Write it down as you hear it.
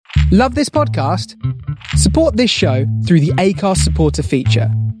Love this podcast? Support this show through the Acast supporter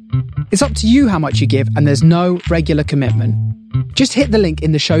feature. It's up to you how much you give, and there's no regular commitment. Just hit the link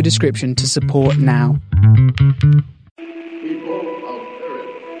in the show description to support now. People of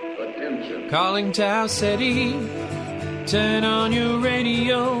Earth, attention. Calling Tau City, turn on your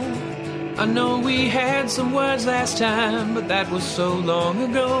radio. I know we had some words last time, but that was so long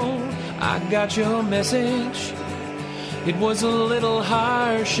ago. I got your message. It was a little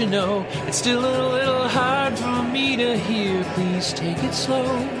harsh, you know. It's still a little hard for me to hear. Please take it slow.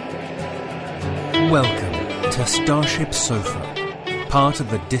 Welcome to Starship Sofa, part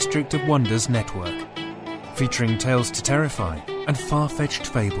of the District of Wonders network, featuring tales to terrify and far-fetched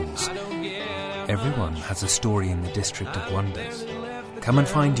fables. Everyone has a story in the District of Wonders. Come and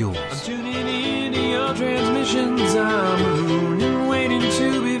find yours. I'm tuning in to your transmissions. I'm a moon and waiting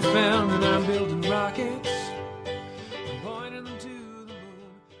to be found, and I'm building rockets.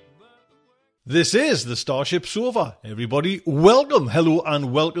 This is the Starship Sofa. Everybody, welcome, hello,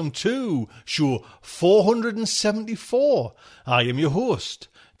 and welcome to show 474. I am your host,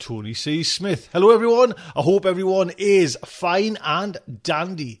 Tony C. Smith. Hello, everyone. I hope everyone is fine and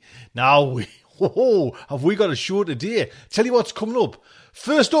dandy. Now, have we got a show today? Tell you what's coming up.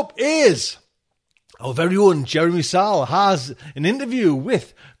 First up is our very own Jeremy Sahl has an interview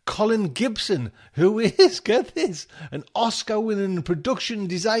with Colin Gibson, who is, get this, an Oscar-winning production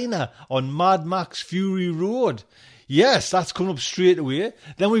designer on Mad Max Fury Road. Yes, that's coming up straight away.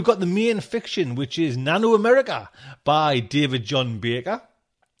 Then we've got the main fiction, which is Nano America by David John Baker.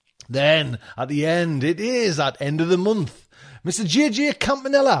 Then, at the end, it is at end of the month, Mr. J.J.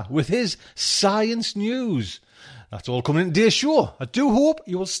 Campanella with his Science News. That's all coming in today's show. I do hope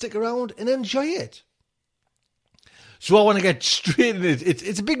you will stick around and enjoy it. So I want to get straight into it.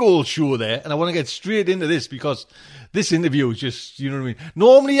 It's a big old show there, and I want to get straight into this because this interview is just, you know what I mean.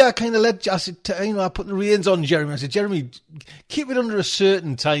 Normally I kind of I put the reins on Jeremy. I said, Jeremy, keep it under a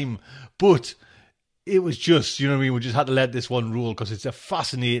certain time. But it was just, you know what I mean, we just had to let this one roll because it's a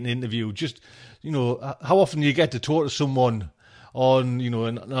fascinating interview. Just, you know, how often do you get to talk to someone on, you know,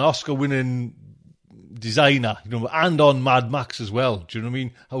 an Oscar-winning designer, you know, and on Mad Max as well. Do you know what I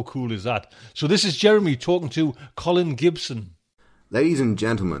mean? How cool is that? So this is Jeremy talking to Colin Gibson. Ladies and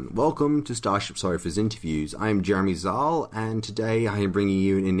gentlemen, welcome to Starship Sofa's interviews. I am Jeremy Sahl, and today I am bringing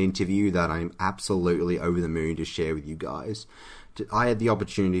you an interview that I'm absolutely over the moon to share with you guys. I had the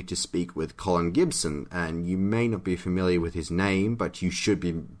opportunity to speak with Colin Gibson, and you may not be familiar with his name, but you should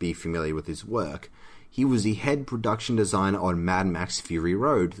be familiar with his work. He was the head production designer on Mad Max Fury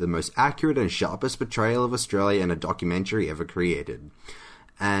Road, the most accurate and sharpest portrayal of Australia in a documentary ever created.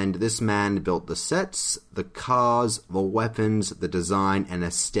 And this man built the sets, the cars, the weapons, the design and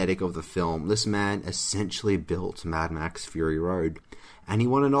aesthetic of the film. This man essentially built Mad Max Fury Road. And he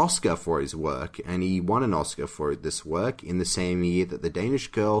won an Oscar for his work, and he won an Oscar for this work in the same year that The Danish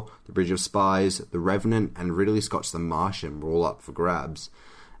Girl, The Bridge of Spies, The Revenant, and Ridley Scott's The Martian were all up for grabs.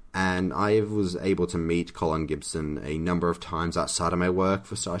 And I was able to meet Colin Gibson a number of times outside of my work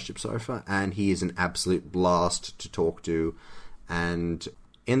for Starship Sofa, and he is an absolute blast to talk to. And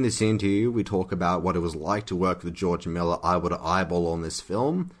in this interview, we talk about what it was like to work with George Miller eyeball to eyeball on this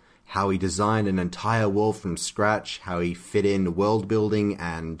film, how he designed an entire world from scratch, how he fit in world building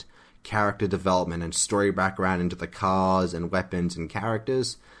and character development and story background into the cars and weapons and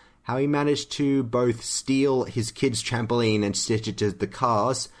characters, how he managed to both steal his kid's trampoline and stitch it to the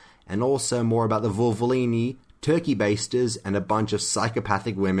cars, and also more about the Volvolini, turkey basters, and a bunch of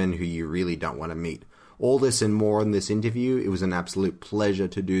psychopathic women who you really don't want to meet. All this and more in this interview. It was an absolute pleasure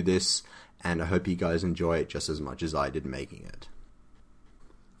to do this, and I hope you guys enjoy it just as much as I did making it.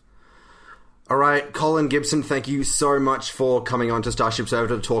 Alright, Colin Gibson, thank you so much for coming on to Starship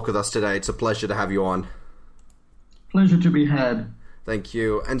Sofa to talk with us today. It's a pleasure to have you on. Pleasure to be had. Thank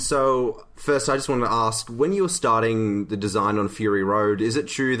you. And so, first I just wanted to ask, when you were starting the design on Fury Road, is it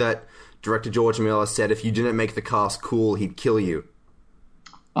true that director George Miller said if you didn't make the cast cool, he'd kill you?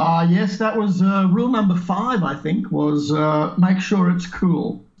 Yes, that was rule number 5, I think, was make sure it's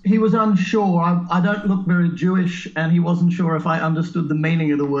cool. He was unsure. I don't look very Jewish, and he wasn't sure if I understood the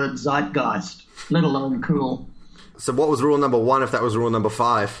meaning of the word zeitgeist, let alone cool. So what was rule number 1 if that was rule number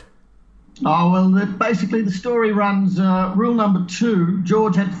 5? Oh, well, basically the story runs, rule number 2,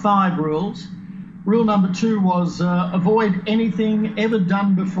 George had 5 rules. Rule number 2 was avoid anything ever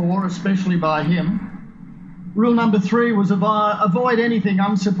done before, especially by him. Rule number 3 was avoid anything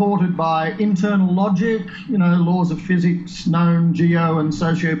unsupported by internal logic, you know, laws of physics, known geo and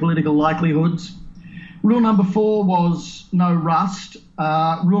socio-political likelihoods. Rule number 4 was no rust.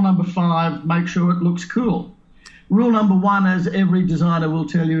 Rule number 5, make sure it looks cool. Rule number one, as every designer will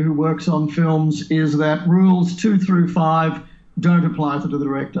tell you who works on films, is that rules 2 through 5 don't apply to the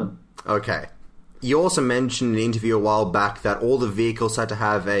director. Okay. You also mentioned in an interview a while back that all the vehicles had to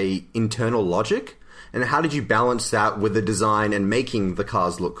have a internal logic. And how did you balance that with the design and making the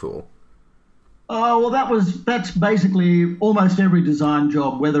cars look cool? Oh, well, that's basically almost every design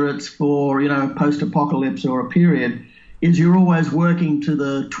job, whether it's for, post-apocalypse or a period, is you're always working to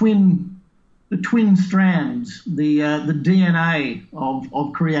the twin strands, the DNA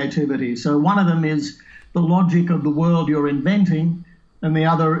of creativity. So one of them is the logic of the world you're inventing, and the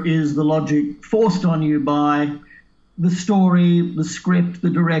other is the logic forced on you by the story, the script, the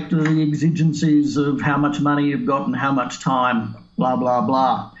director, the exigencies of how much money you've got and how much time, blah, blah,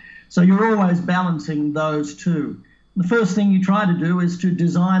 blah. So you're always balancing those two. The first thing you try to do is to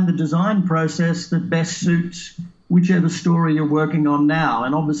design the design process that best suits whichever story you're working on now.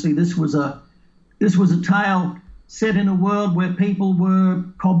 And obviously this was a tale set in a world where people were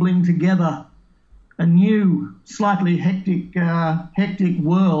cobbling together a new, slightly hectic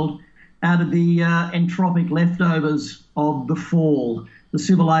world out of the entropic leftovers of the fall, the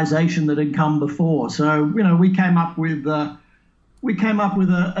civilization that had come before. So, we came up with a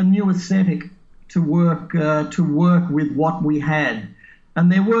new aesthetic to work with what we had.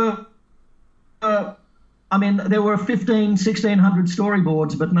 And there were 1,500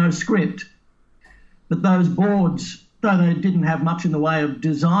 storyboards, but no script. But those boards, though they didn't have much in the way of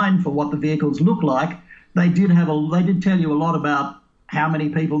design for what the vehicles looked like, they did tell you a lot about how many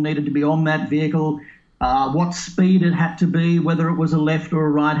people needed to be on that vehicle, what speed it had to be, whether it was a left or a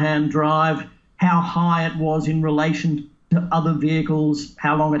right-hand drive, how high it was in relation to other vehicles,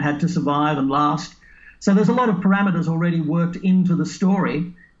 how long it had to survive and last. So there's a lot of parameters already worked into the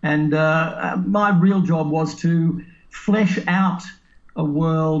story, and my real job was to flesh out a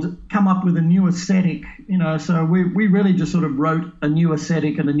world, come up with a new aesthetic, so we really just sort of wrote a new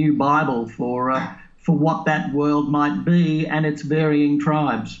aesthetic and a new Bible for what that world might be and its varying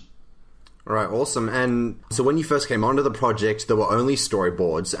tribes. All right, awesome. And so when you first came onto the project, there were only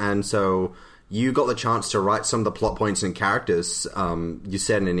storyboards, and so you got the chance to write some of the plot points and characters, you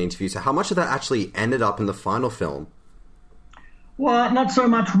said in an interview. So how much of that actually ended up in the final film? Well, not so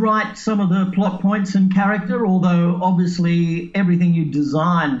much write some of the plot points and character, although obviously everything you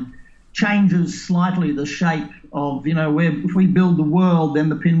design changes slightly the shape of, if we build the world, then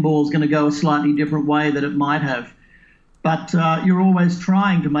the pinball's going to go a slightly different way that it might have. But you're always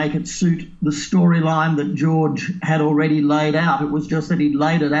trying to make it suit the storyline that George had already laid out. It was just that he'd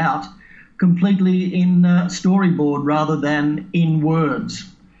laid it out completely in storyboard rather than in words.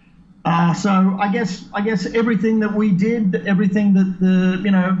 So I guess everything that we did, everything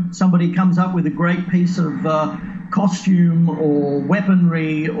that somebody comes up with a great piece of costume or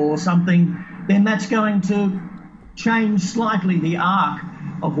weaponry or something, then that's going to change slightly the arc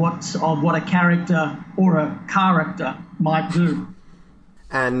of what a character or a character might do.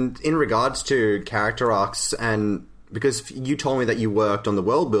 And in regards to character arcs, and because you told me that you worked on the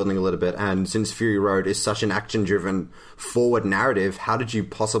world building a little bit, and since Fury Road is such an action-driven forward narrative, how did you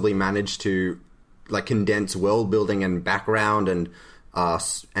possibly manage to condense world building and background and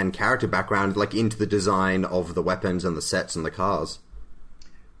character background into the design of the weapons and the sets and the cars?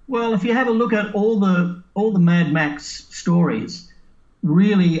 Well, if you have a look at all the Mad Max stories,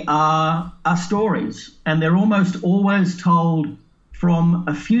 really are stories, and they're almost always told from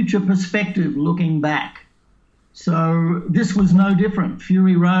a future perspective looking back. So this was no different.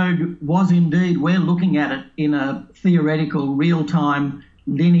 Fury Road was indeed, we're looking at it in a theoretical, real-time,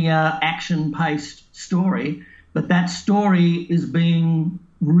 linear, action-paced story, but that story is being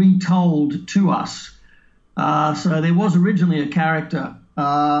retold to us. So there was originally a character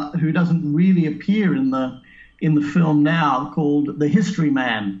who doesn't really appear in the film now, called the History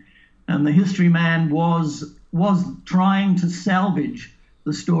Man. And the History Man was trying to salvage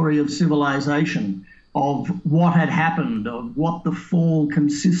the story of civilization, of what had happened, of what the fall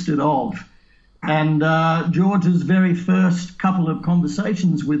consisted of. And George's very first couple of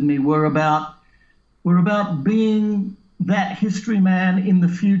conversations with me were about being that history man in the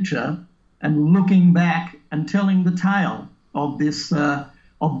future and looking back and telling the tale of this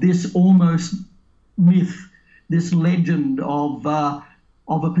almost myth, this legend of a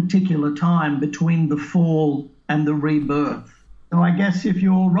particular time between the fall and the rebirth. So I guess if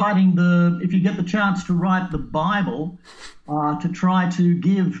you get the chance to write the Bible, to try to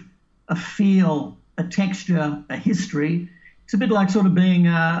give a feel, a texture, a history, it's a bit like sort of being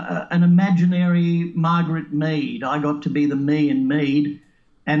an imaginary Margaret Mead. I got to be the me in Mead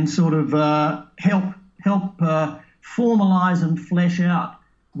and sort of help formalise and flesh out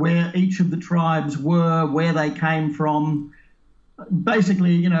where each of the tribes were, where they came from.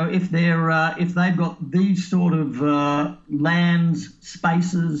 Basically, if they've got these sort of lands,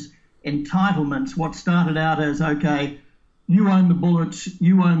 spaces, entitlements, what started out as, okay, you own the bullets,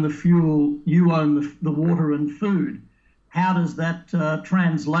 you own the fuel, you own the water and food. How does that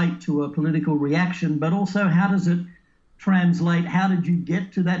translate to a political reaction? But also, how does it translate? How did you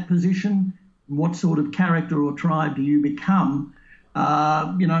get to that position? What sort of character or tribe do you become?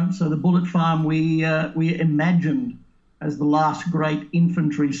 So the bullet farm we imagined as the last great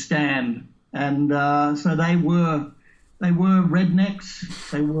infantry stand, and so they were rednecks,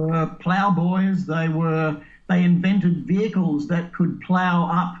 they were ploughboys, they invented vehicles that could plough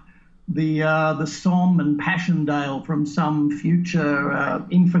up the Somme and Passchendaele from some future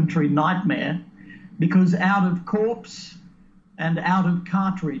infantry nightmare, because out of corpse and out of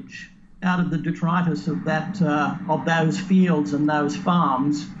cartridge, out of the detritus of those fields and those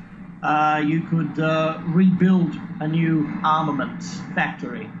farms, you could rebuild a new armaments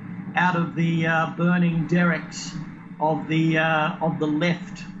factory. Out of the burning derricks of the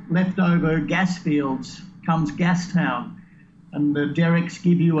leftover gas fields comes Gastown, and the derricks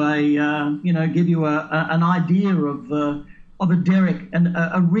give you an idea of a derrick and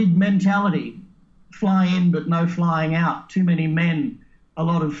a rig mentality. Fly in but no flying out. Too many men, a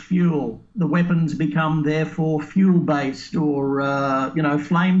lot of fuel. The weapons become therefore fuel-based or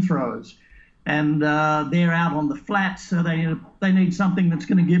flamethrowers, and they're out on the flats, so they need something that's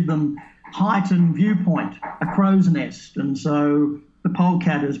going to give them height and viewpoint, a crow's nest, and so the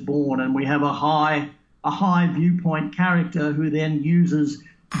polecat is born, and we have a high viewpoint character who then uses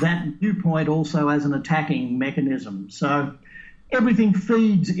that viewpoint also as an attacking mechanism. So everything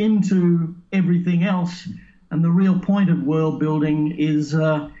feeds into everything else. And the real point of world building is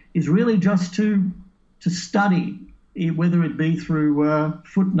really just to study, whether it be through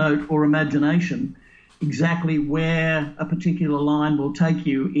footnote or imagination, exactly where a particular line will take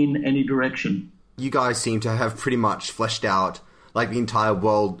you in any direction. You guys seem to have pretty much fleshed out like the entire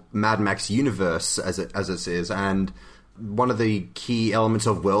world Mad Max universe as it is, and one of the key elements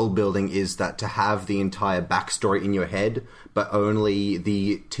of world building is that to have the entire backstory in your head, but only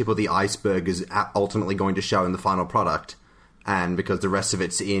the tip of the iceberg is ultimately going to show in the final product, and because the rest of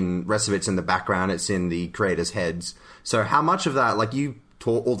it's in the background, it's in the creators' heads. So how much of that, like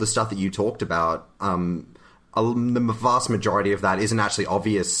all the stuff that you talked about, the vast majority of that isn't actually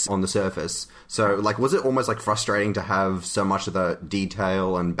obvious on the surface. So like, was it almost like frustrating to have so much of the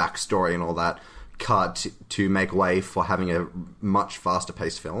detail and backstory and all that cut to make way for having a much faster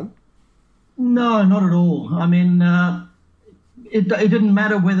paced film? No, not at all. I mean, it didn't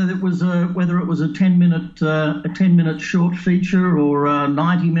matter whether it was a 10-minute short feature or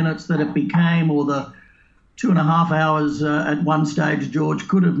 90 minutes that it became, or the 2.5 hours at one stage George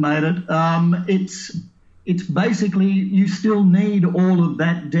could have made it. It's basically, you still need all of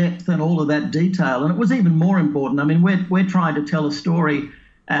that depth and all of that detail, and it was even more important. I mean, we're trying to tell a story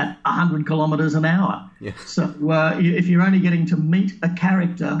at 100 kilometres an hour. Yeah. So if you're only getting to meet a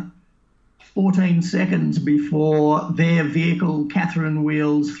character 14 seconds before their vehicle Catherine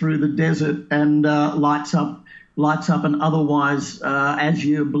wheels through the desert and lights up an otherwise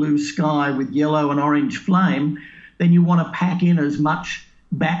azure blue sky with yellow and orange flame, then you want to pack in as much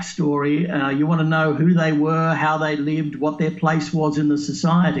backstory. You want to know who they were, how they lived, what their place was in the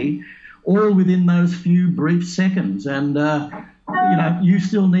society, all within those few brief seconds. And you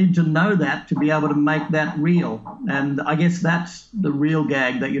still need to know that to be able to make that real. And I guess that's the real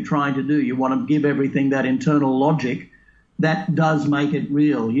gag that you're trying to do. You want to give everything that internal logic that does make it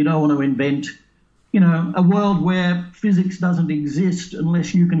real. You don't want to invent, a world where physics doesn't exist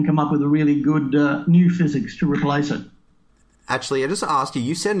unless you can come up with a really good new physics to replace it. Actually, I just asked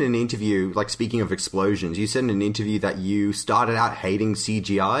you said in an interview, like speaking of explosions, you said in an interview that you started out hating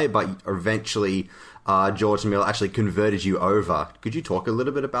CGI, but eventually George Miller actually converted you over. Could you talk a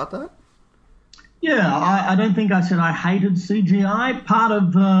little bit about that? Yeah, I don't think I said I hated CGI. Part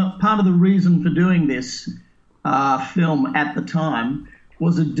of the reason for doing this film at the time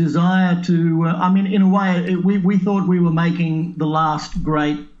was a desire to, in a way, we thought we were making the last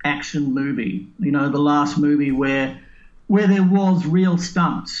great action movie, the last movie where there was real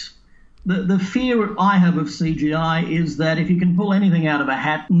stunts. The fear I have of CGI is that if you can pull anything out of a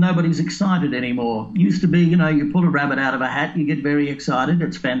hat, nobody's excited anymore. Used to be, you pull a rabbit out of a hat, you get very excited,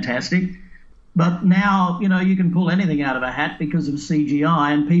 it's fantastic. But now, you can pull anything out of a hat because of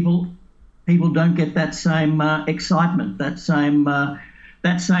CGI, and people don't get that same excitement, that same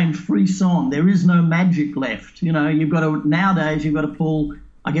frisson. There is no magic left. Nowadays you've got to pull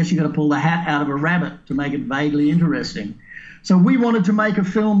the hat out of a rabbit to make it vaguely interesting. So we wanted to make a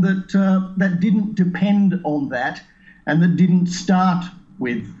film that didn't depend on that and that didn't start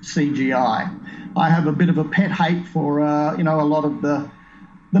with CGI. I have a bit of a pet hate for, a lot of the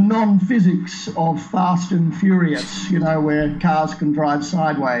non-physics of Fast and Furious, where cars can drive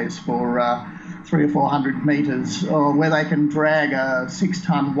sideways for 300 or 400 meters, or where they can drag a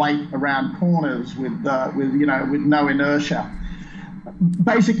 6-ton weight around corners with no inertia.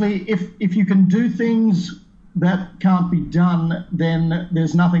 Basically, if you can do things that can't be done, then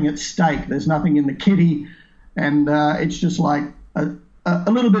there's nothing at stake. There's nothing in the kitty, and it's just like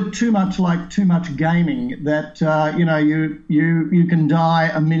a little bit too much gaming that you can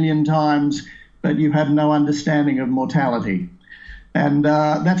die a million times, but you have no understanding of mortality. And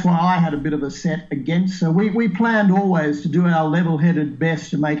that's why I had a bit of a set against. So we planned always to do our level-headed best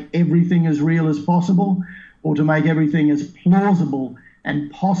to make everything as real as possible, or to make everything as plausible and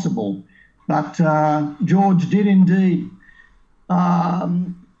possible. But George did indeed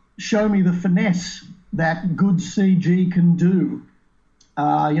show me the finesse that good CG can do.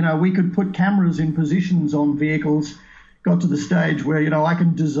 We could put cameras in positions on vehicles, got to the stage where, I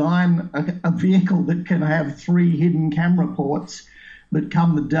can design a vehicle that can have 3 hidden camera ports, but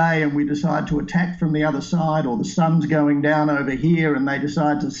come the day and we decide to attack from the other side, or the sun's going down over here and they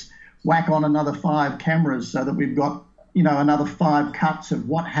decide to whack on another 5 cameras so that we've got, another 5 cuts of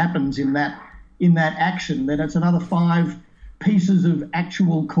what happens in that action, then it's another 5 pieces of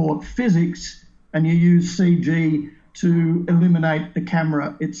actual caught physics, and you use CG to eliminate the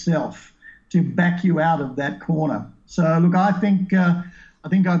camera itself, to back you out of that corner. So look, I think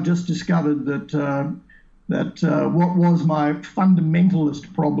I've just discovered that what was my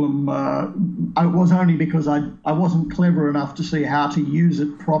fundamentalist problem it was only because I wasn't clever enough to see how to use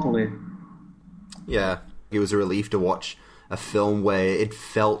it properly. Yeah, it was a relief to watch a film where it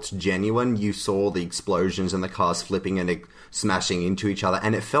felt genuine. You saw the explosions and the cars flipping and smashing into each other,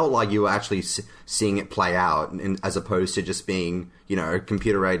 and it felt like you were actually seeing it play out, as opposed to just being,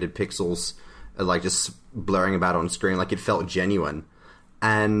 computer-rated pixels, like just blurring about on screen. Like, it felt genuine.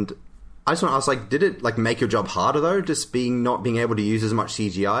 And I just want to ask, like, did it make your job harder though, just not being able to use as much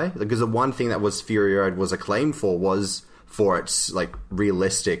CGI? Because the one thing that Fury Road was acclaimed for was for its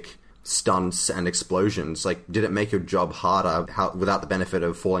realistic stunts and explosions. Did it make your job harder without the benefit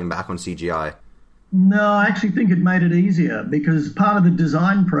of falling back on CGI? No, I actually think it made it easier, because part of the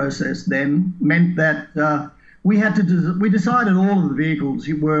design process then meant that we decided all of the vehicles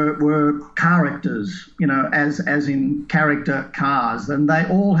were characters, as in character cars, and they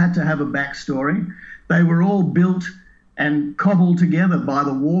all had to have a backstory. They were all built and cobbled together by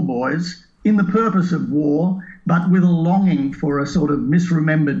the war boys in the purpose of war, but with a longing for a sort of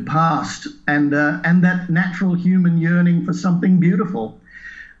misremembered past and that natural human yearning for something beautiful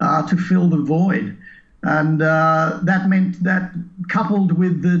to fill the void. And that meant that, coupled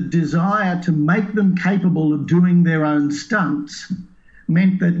with the desire to make them capable of doing their own stunts,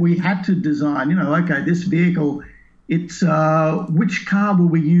 meant that we had to design, this vehicle, it's which car will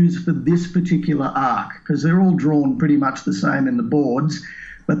we use for this particular arc? Because they're all drawn pretty much the same in the boards.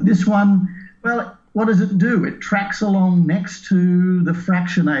 But this one, well, what does it do? It tracks along next to the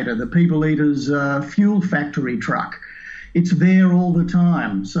fractionator, the People Eater's fuel factory truck. It's there all the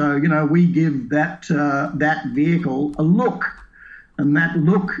time. So, we give that vehicle a look, and that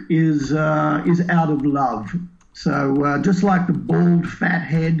look is out of love. So just like the bald, fat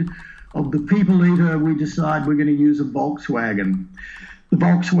head of the People Eater, we decide we're going to use a Volkswagen. The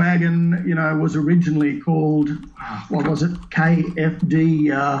Volkswagen, was originally called,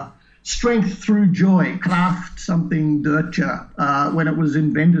 KFD, Strength Through Joy, Kraft something Deutsche, when it was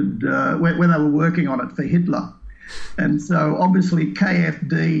invented, when they were working on it for Hitler. And so obviously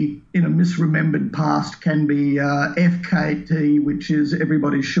KFD in a misremembered past can be FKT, which is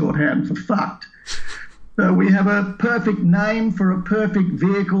everybody's shorthand for fucked. So we have a perfect name for a perfect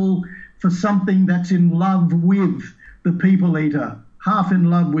vehicle for something that's in love with the People Eater, half in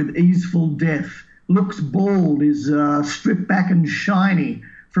love with easeful death, looks bald, is stripped back and shiny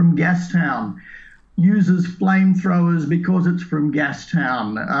from Gastown, uses flamethrowers because it's from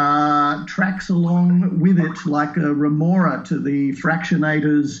Gastown, tracks along with it like a remora to the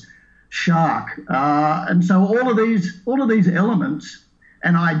fractionator's shark. And so all of these elements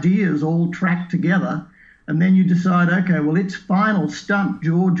and ideas all track together, and then you decide, okay, well, its final stunt,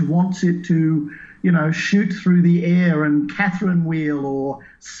 George wants it to, shoot through the air and Catherine wheel or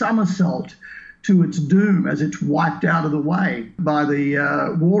somersault to its doom as it's wiped out of the way by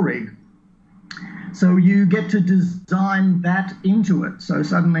the war rig. So you get to design that into it. So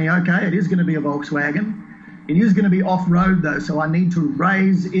suddenly, okay, it is going to be a Volkswagen. It is going to be off-road, though, so I need to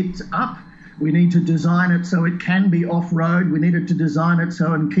raise it up We need to design it so it can be off-road. We needed to design it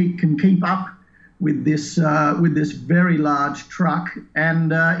so it can keep up with this very large truck,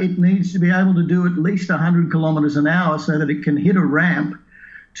 and it needs to be able to do at least 100 kilometres an hour so that it can hit a ramp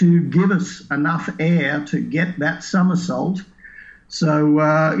to give us enough air to get that somersault. So,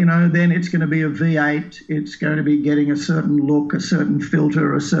 then it's going to be a V8. It's going to be getting a certain look, a certain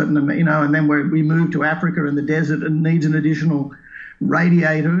filter, a certain, and then we move to Africa in the desert and needs an additional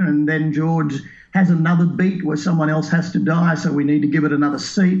radiator, and then George has another beat where someone else has to die, so we need to give it another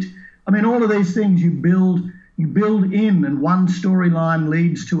seat. I mean, all of these things you build in, and one storyline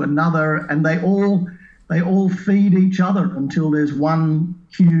leads to another, and they all feed each other until there's one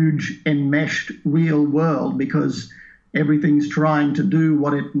huge enmeshed real world, because everything's trying to do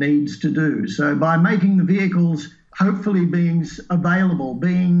what it needs to do. So by making the vehicles hopefully being available,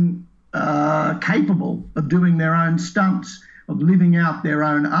 being capable of doing their own stunts, of living out their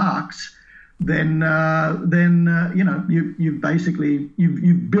own arcs, then you've basically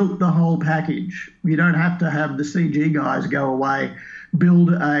built the whole package. You don't have to have the CG guys go away, build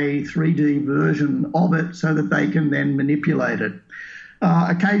a 3D version of it so that they can then manipulate it.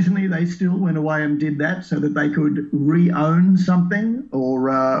 Occasionally they still went away and did that so that they could re-own something or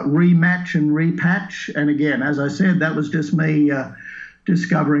rematch and repatch. And again, as I said, that was just me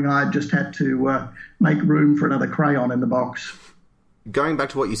discovering I just had to make room for another crayon in the box. Going back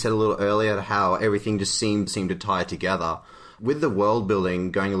to what you said a little earlier, how everything just seemed to tie together. With the world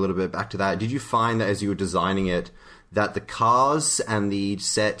building, going a little bit back to that, did you find that as you were designing it, that the cars and the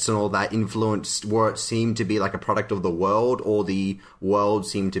sets and all that influenced where it seemed to be like a product of the world, or the world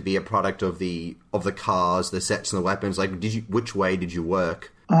seemed to be a product of the cars, the sets and the weapons? Like, which way did you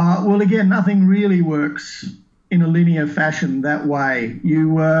work? Well, again, nothing really works in a linear fashion that way.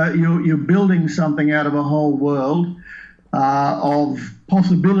 You're building something out of a whole world of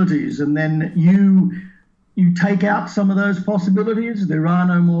possibilities, and then you take out some of those possibilities. There are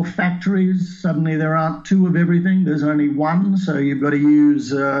no more factories. Suddenly there aren't two of everything. There's only one. So you've got to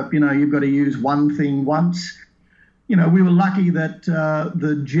use one thing once. We were lucky that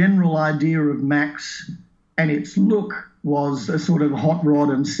the general idea of Max and its look was a sort of hot rod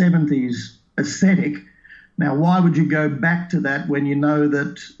and 70s aesthetic. Now, why would you go back to that when you know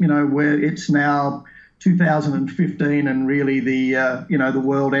that, where it's now 2015 and really the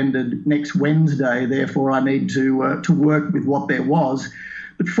world ended next Wednesday, therefore I need to work with what there was.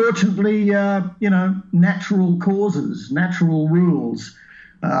 But fortunately, natural causes, natural rules,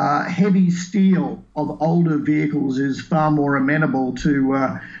 heavy steel of older vehicles is far more amenable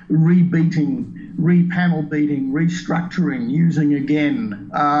to rebeating, re-panel beating, restructuring, using again.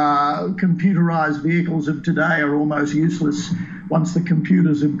 Computerized vehicles of today are almost useless once the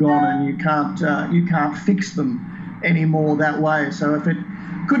computers have gone, and you can't fix them anymore that way. So if it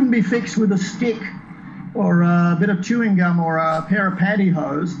couldn't be fixed with a stick or a bit of chewing gum or a pair of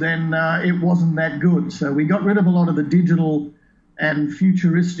pantyhose, then it wasn't that good. So we got rid of a lot of the digital and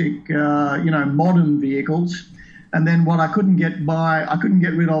futuristic, modern vehicles. And then what I couldn't get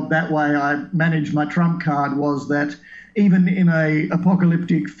rid of that way, I managed my trump card, was that even in a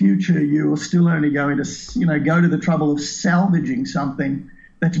apocalyptic future, you are still only going to, go to the trouble of salvaging something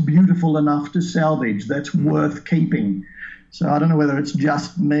that's beautiful enough to salvage, that's worth keeping. So I don't know whether it's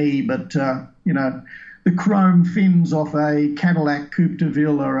just me, but, the chrome fins off a Cadillac Coupe de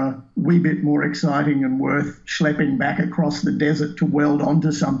Ville are a wee bit more exciting and worth schlepping back across the desert to weld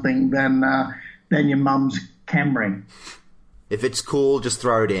onto something than your mum's Camry. If it's cool, just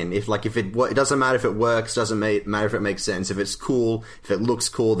throw it in. It doesn't matter if it works, doesn't matter if it makes sense. If it's cool, if it looks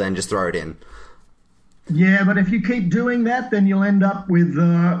cool, then just throw it in. Yeah, but if you keep doing that, then you'll end up with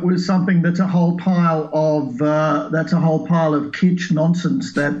something that's a whole pile of kitsch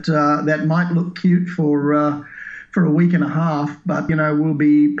nonsense that might look cute for a week and a half, but we'll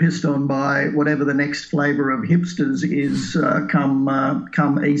be pissed on by whatever the next flavour of hipsters is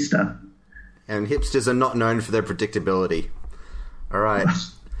come Easter. And hipsters are not known for their predictability. All right.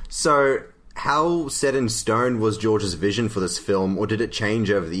 So, how set in stone was George's vision for this film, or did it change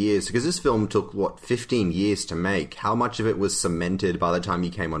over the years? Because this film took, 15 years to make. How much of it was cemented by the time you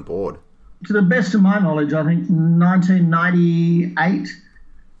came on board? To the best of my knowledge, I think 1998,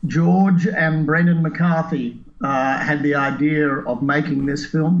 George and Brendan McCarthy had the idea of making this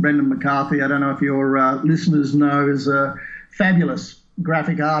film. Brendan McCarthy, I don't know if your listeners know, is a fabulous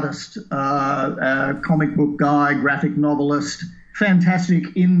graphic artist, comic book guy, graphic novelist,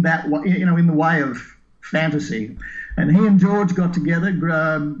 fantastic in that way, in the way of fantasy. And he and George got together.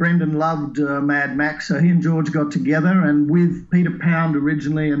 Brendan loved Mad Max, so he and George got together, and with Peter Pound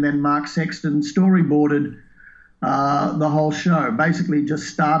originally, and then Mark Sexton storyboarded the whole show. Basically, just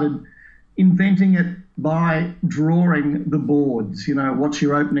started inventing it by drawing the boards. What's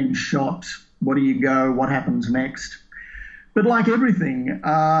your opening shot? What do you go? What happens next? But like everything,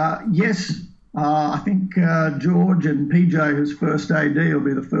 yes, I think George and PJ, who's first AD, will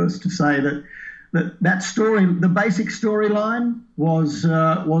be the first to say that story, the basic storyline was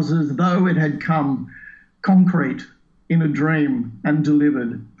as though it had come concrete in a dream and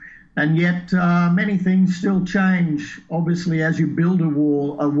delivered. And yet many things still change, obviously, as you build a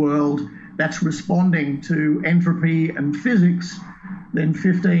world that's responding to entropy and physics. Then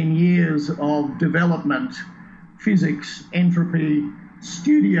 15 years of development, physics, entropy,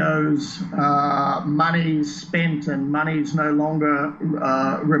 studios, money's spent and money's no longer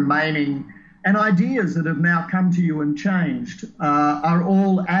remaining, and ideas that have now come to you and changed are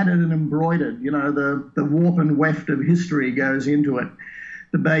all added and embroidered. The warp and weft of history goes into it.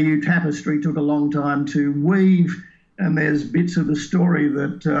 The Bayeux Tapestry took a long time to weave, and there's bits of the story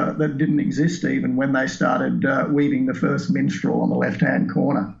that didn't exist even when they started weaving the first minstrel on the left-hand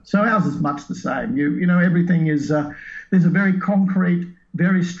corner. So ours is much the same. Everything is there's a very concrete,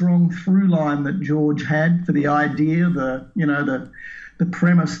 very strong through line that George had for the idea, the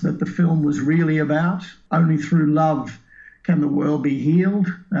premise that the film was really about. Only through love can the world be healed,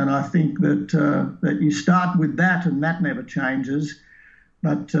 and I think that you start with that, and that never changes.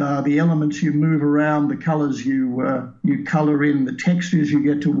 But the elements you move around, the colours you colour in, the textures you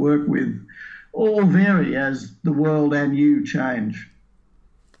get to work with, all vary as the world and you change.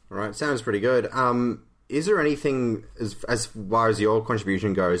 All right, sounds pretty good. Is there anything, as far as your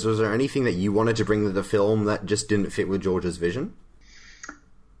contribution goes, was there anything that you wanted to bring to the film that just didn't fit with George's vision?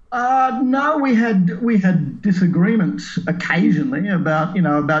 No, we had disagreements occasionally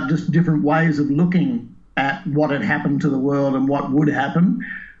about just different ways of looking at what had happened to the world and what would happen.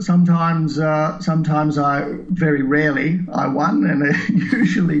 Sometimes very rarely, I won, and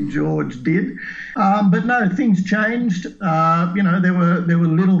usually George did. But no, things changed. There were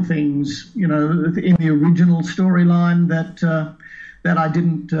little things, in the original storyline that I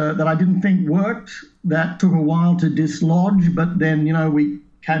didn't think worked. That took a while to dislodge, but then we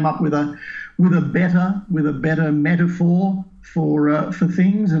came up with a better metaphor for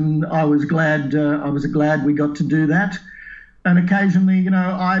things, and I was glad we got to do that. And occasionally,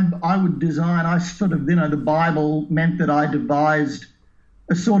 I would design. The Bible meant that I devised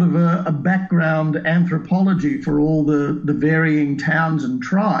a sort of a background anthropology for all the varying towns and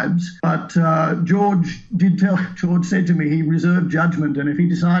tribes. But George said to me he reserved judgment, and if he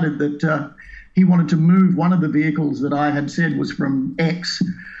decided that he wanted to move one of the vehicles that I had said was from X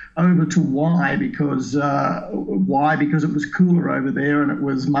over to Y because it was cooler over there and it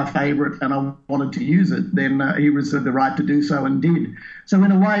was my favourite and I wanted to use it, then he reserved the right to do so and did. So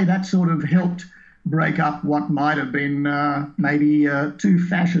in a way that sort of helped break up what might have been maybe too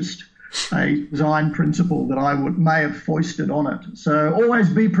fascist a design principle that I may have foisted on it. So always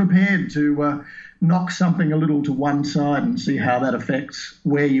be prepared to knock something a little to one side and see how that affects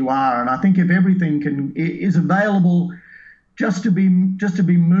where you are. And I think if everything is available just to be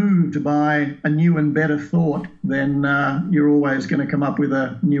moved by a new and better thought, then you're always going to come up with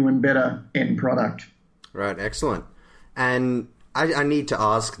a new and better end product. Right, excellent. And I need to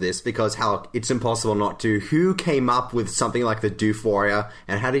ask this because it's impossible not to. Who came up with something like the Doof Warrior,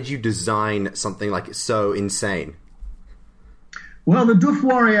 and how did you design something like so insane? Well, the Doof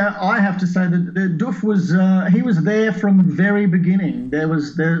Warrior, I have to say that the Doof he was there from the very beginning. There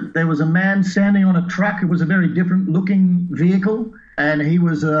was a man standing on a truck. It was a very different looking vehicle, and he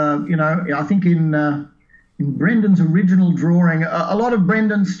was, I think in Brendan's original drawing, a lot of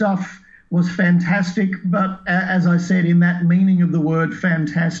Brendan's stuff was fantastic, but as I said, in that meaning of the word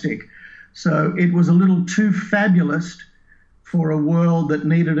fantastic. So it was a little too fabulous for a world that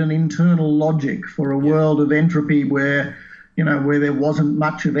needed an internal logic, for a world of entropy where there wasn't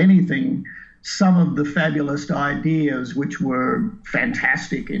much of anything. Some of the fabulous ideas which were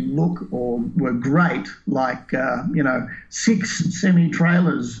fantastic in look or were great, like, 6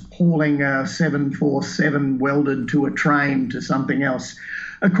 semi-trailers hauling a 747 welded to a train to something else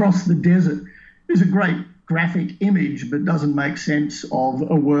across the desert, is a great graphic image, but doesn't make sense of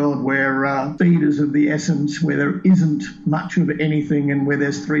a world where speed is of the essence, where there isn't much of anything and where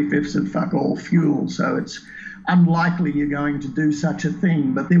there's 3/5 of fuck all fuel. So it's unlikely you're going to do such a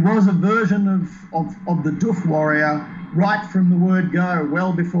thing. But there was a version of the Doof Warrior right from the word go,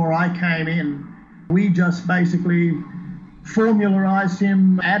 well before I came in. We just basically formularized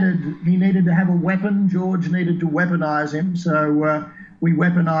him, added he needed to have a weapon. George needed to weaponize him, so we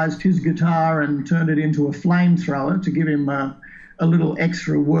weaponized his guitar and turned it into a flamethrower to give him a little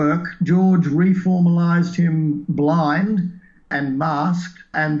extra work. George reformalized him blind and masked,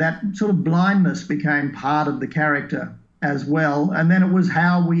 and that sort of blindness became part of the character as well. And then it was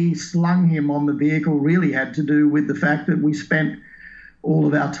how we slung him on the vehicle really had to do with the fact that we spent all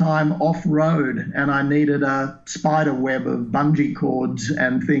of our time off-road, and I needed a spider web of bungee cords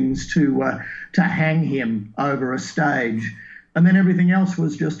and things to hang him over a stage. And then everything else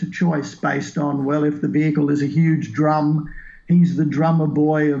was just a choice based on, well, if the vehicle is a huge drum, he's the drummer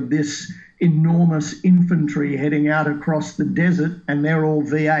boy of this enormous infantry heading out across the desert, and they're all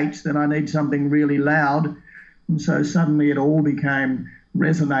V8s, then I need something really loud. And so suddenly it all became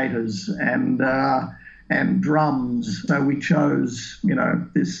resonators and drums. So we chose,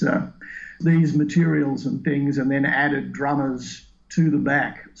 these materials and things, and then added drummers to the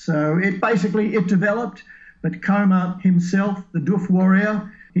back. So it developed, but Coma himself, the Doof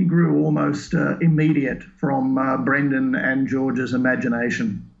Warrior, he grew almost immediate from Brendan and George's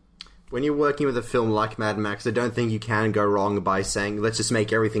imagination. When you're working with a film like Mad Max, I don't think you can go wrong by saying, let's just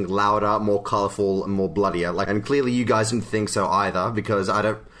make everything louder, more colourful, and more bloodier. And clearly you guys didn't think so either, because I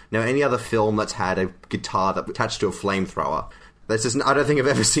don't know any other film that's had a guitar that attached to a flamethrower. I don't think I've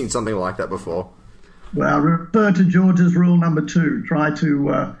ever seen something like that before. Well, refer to George's rule number 2. I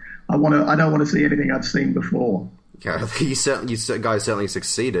don't want to see anything I've seen before. Okay, you guys certainly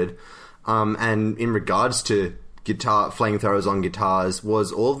succeeded. And in regards to flamethrowers on guitars,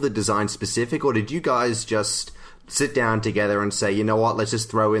 was all of the design specific, or did you guys just sit down together and say, you know what, let's just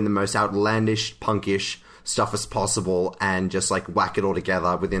throw in the most outlandish, punkish stuff as possible and just whack it all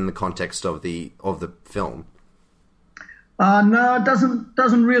together within the context of the film? No, it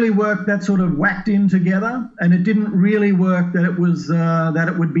doesn't really work that sort of whacked in together, and it didn't really work that it was that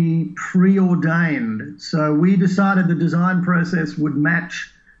it would be preordained. So we decided the design process would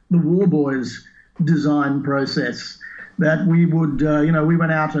match the War Boys design process. That we would, we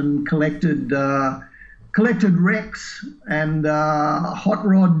went out and collected wrecks and hot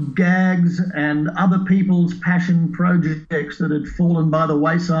rod gags and other people's passion projects that had fallen by the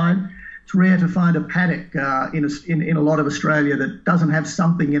wayside. It's rare to find a paddock in a lot of Australia that doesn't have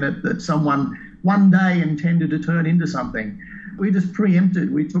something in it that someone one day intended to turn into something. We just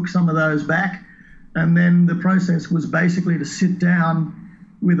preempted. We took some of those back, and then the process was basically to sit down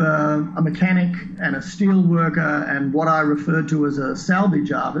with a mechanic and a steel worker and what I referred to as a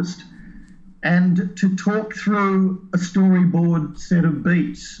salvage artist, and to talk through a storyboard set of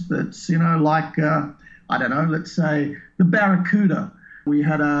beats that's, let's say the Barracuda. We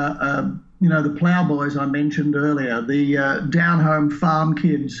had the ploughboys I mentioned earlier, the down-home farm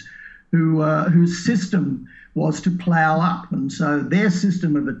kids whose system was to plough up, and so their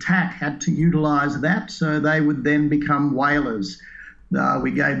system of attack had to utilise that, so they would then become whalers.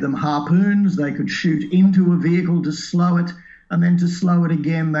 We gave them harpoons. They could shoot into a vehicle to slow it, and then to slow it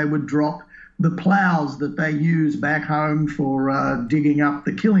again, they would drop the ploughs that they use back home for digging up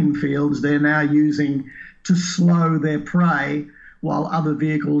the killing fields. They're now using to slow their prey while other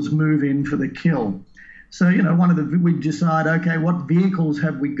vehicles move in for the kill. So, we'd decide, okay, what vehicles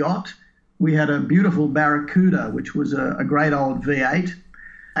have we got? We had a beautiful Barracuda, which was a great old V8,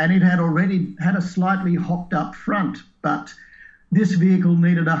 and it had already had a slightly hopped up front, but this vehicle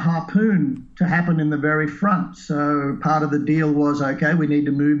needed a harpoon to happen in the very front. So part of the deal was, okay, we need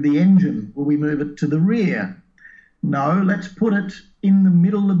to move the engine. Will we move it to the rear? No, let's put it in the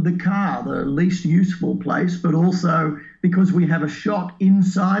middle of the car, the least useful place, but also because we have a shot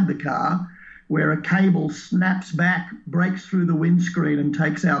inside the car where a cable snaps back, breaks through the windscreen and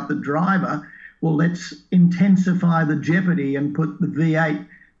takes out the driver. Well, let's intensify the jeopardy and put the V8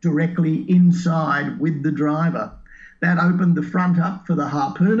 directly inside with the driver. That opened the front up for the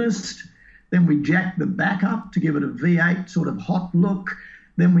harpoonist. Then we jacked the back up to give it a V8 sort of hot look.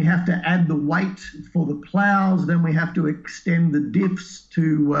 Then we have to add the weight for the ploughs. Then we have to extend the diffs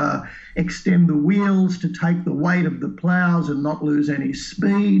to extend the wheels to take the weight of the ploughs and not lose any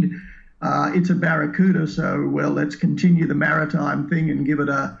speed. It's a Barracuda, so, well, let's continue the maritime thing and give it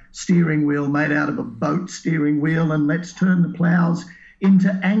a steering wheel made out of a boat steering wheel, and let's turn the ploughs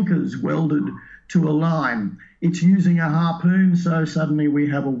into anchors welded to a line. It's using a harpoon, so suddenly we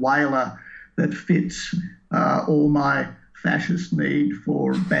have a whaler that fits all my fascist need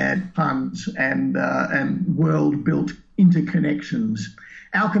for bad puns and world-built interconnections.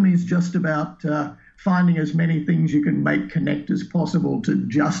 Alchemy is just about finding as many things you can make connect as possible to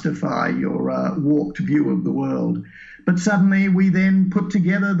justify your warped view of the world. But suddenly we then put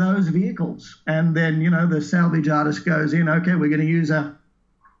together those vehicles, and then, the salvage artist goes in, okay, we're going to use a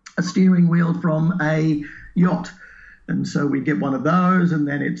steering wheel from a yacht. And so we get one of those, and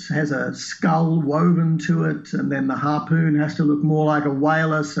then it has a skull woven to it, and then the harpoon has to look more like a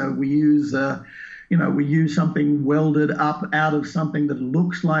whaler, so we use we use something welded up out of something that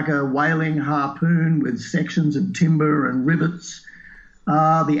looks like a whaling harpoon with sections of timber and rivets.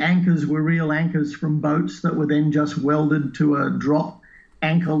 The anchors were real anchors from boats that were then just welded to a drop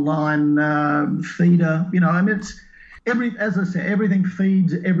anchor line feeder. It's as I say, everything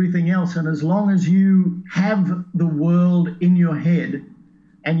feeds everything else. And as long as you have the world in your head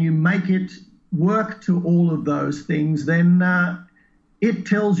and you make it work to all of those things, then it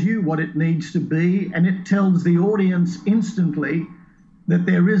tells you what it needs to be, and it tells the audience instantly that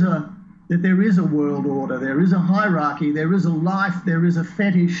there is a world order, there is a hierarchy, there is a life, there is a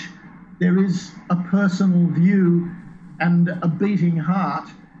fetish, there is a personal view and a beating heart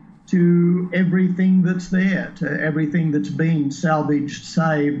to everything that's there, to everything that's been salvaged,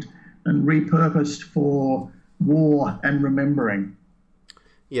 saved, and repurposed for war and remembering.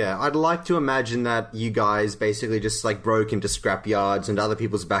 Yeah, I'd like to imagine that you guys basically just like broke into scrap yards and other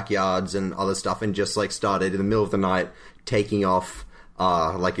people's backyards and other stuff and just like started in the middle of the night taking off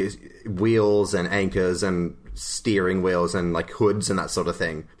like wheels and anchors and steering wheels and like hoods and that sort of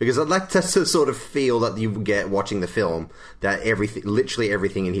thing. Because I'd like to sort of feel that you get watching the film that literally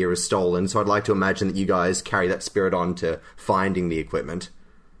everything in here is stolen. So I'd like to imagine that you guys carry that spirit on to finding the equipment.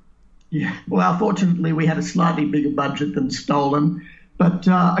 Yeah, well, fortunately we had a slightly bigger budget than stolen. But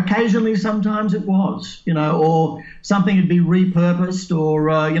occasionally, sometimes it was, or something had been repurposed, or,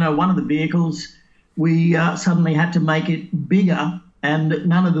 one of the vehicles, we suddenly had to make it bigger and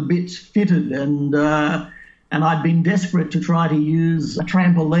none of the bits fitted. And I'd been desperate to try to use a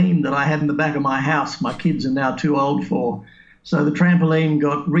trampoline that I had in the back of my house. My kids are now too old for. So the trampoline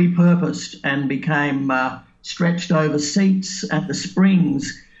got repurposed and became stretched over seats, and the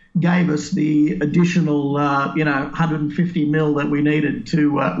springs gave us the additional, 150 mil that we needed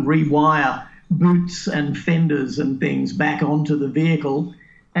to rewire boots and fenders and things back onto the vehicle,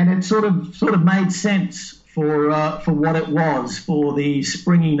 and it sort of made sense for what it was, for the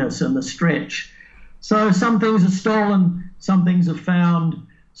springiness and the stretch. So some things are stolen, some things are found,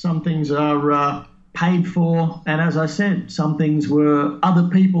 some things are paid for, and as I said, some things were other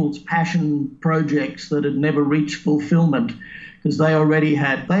people's passion projects that had never reached fulfillment, because they already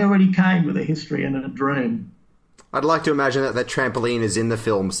came with a history and a dream. I'd like to imagine that trampoline is in the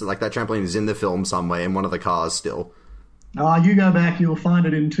film, so like that trampoline is in the film somewhere in one of the cars still. You go back, you'll find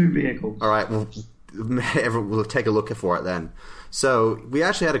it in 2 vehicles. All right, we'll take a look for it then. So we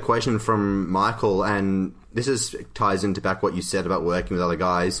actually had a question from Michael, and this ties into back what you said about working with other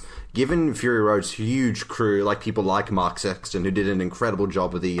guys. Given Fury Road's huge crew, like people like Mark Sexton, who did an incredible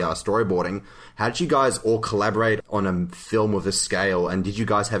job with the storyboarding, how did you guys all collaborate on a film of this scale, and did you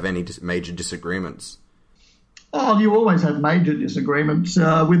guys have any major disagreements? Oh, you always have major disagreements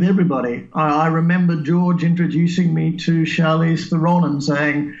with everybody. I remember George introducing me to Charlize Theron and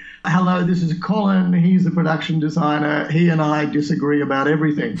saying, "Hello, this is Colin. He's the production designer. He and I disagree about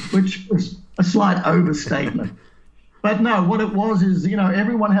everything," which was a slight overstatement. But no, what it was is,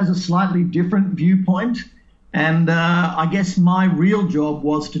 everyone has a slightly different viewpoint. And I guess my real job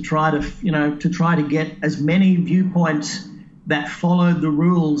was to try to get as many viewpoints that followed the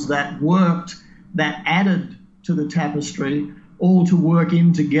rules, that worked, that added to the tapestry, all to work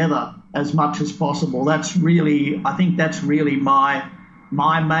in together as much as possible. I think that's really my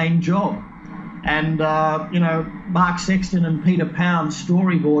main job. And, Mark Sexton and Peter Pound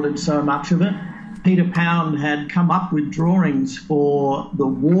storyboarded so much of it. Peter Pound had come up with drawings for the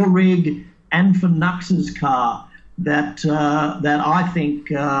war rig and for Nux's car that I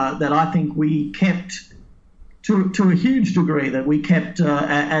think we kept to a huge degree, that we kept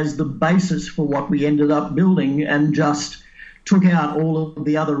as the basis for what we ended up building, and just took out all of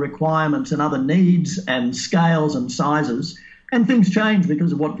the other requirements and other needs and scales and sizes. And things changed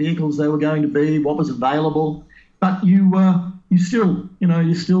because of what vehicles they were going to be, what was available. But you still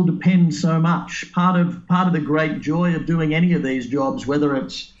depend so much. Part of the great joy of doing any of these jobs, whether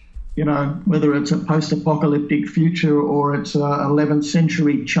it's a post-apocalyptic future or it's 11th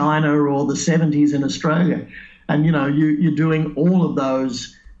century China or the 70s in Australia, and you're doing all of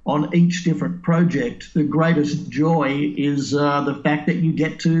those on each different project. The greatest joy is the fact that you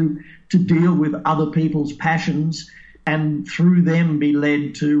get to deal with other people's passions, and through them be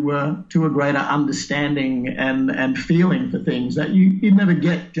led to a greater understanding and feeling for things that you never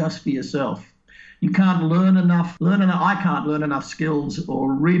get just for yourself. You can't learn enough. I can't learn enough skills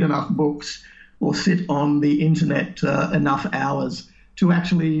or read enough books or sit on the internet enough hours to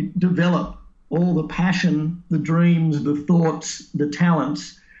actually develop all the passion, the dreams, the thoughts, the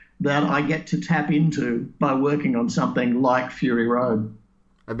talents that I get to tap into by working on something like Fury Road.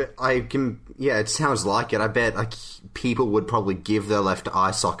 I bet I can. Yeah, it sounds like it. I bet like people would probably give their left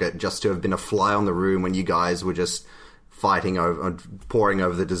eye socket just to have been a fly on the room when you guys were just fighting over, poring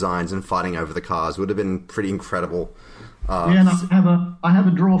over the designs and fighting over the cars. Would have been pretty incredible. And I have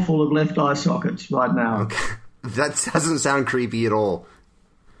a drawer full of left eye sockets right now. Okay. That doesn't sound creepy at all.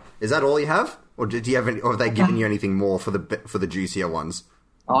 Is that all you have, or do you have any, or have they given you anything more for the juicier ones?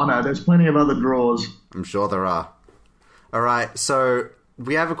 Oh no, there's plenty of other drawers. I'm sure there are. All right, so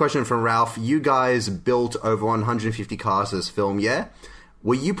we have a question from Ralph. You guys built over 150 cars this film, yeah?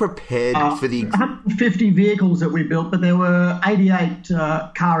 Were you prepared for the 150 vehicles that we built, but there were 88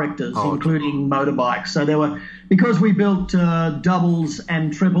 characters, including motorbikes. So there were, because we built doubles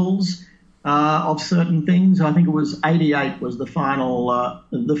and triples of certain things. I think it was 88 was the final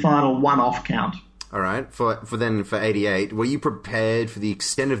one-off count. All right, for 88, were you prepared for the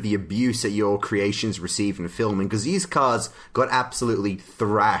extent of the abuse that your creations received in filming? Because these cars got absolutely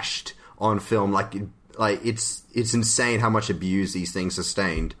thrashed on film. Like it's insane how much abuse these things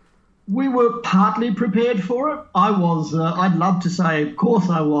sustained. We were partly prepared for it. I was. I'd love to say, of course,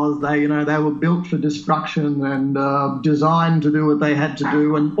 I was. They were built for destruction and designed to do what they had to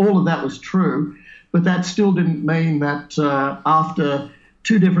do, and all of that was true. But that still didn't mean that after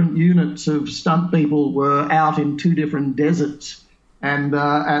 2 different units of stunt people were out in 2 different deserts, and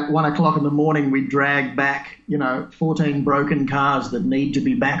at 1 o'clock in the morning we dragged back, 14 broken cars that need to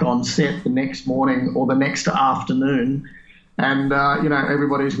be back on set the next morning or the next afternoon. And,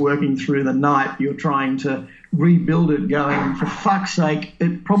 everybody's working through the night. You're trying to rebuild it, going, for fuck's sake,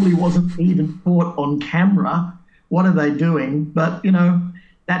 it probably wasn't even caught on camera. What are they doing? But,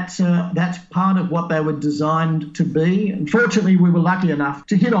 that's part of what they were designed to be. Unfortunately, we were lucky enough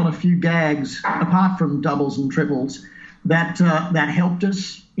to hit on a few gags, apart from doubles and triples, that helped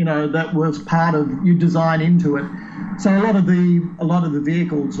us. That was part of you design into it. So a lot of the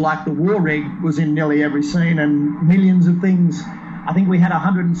vehicles, like the war rig, was in nearly every scene, and millions of things. I think we had a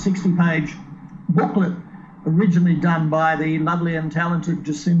 160-page booklet originally done by the lovely and talented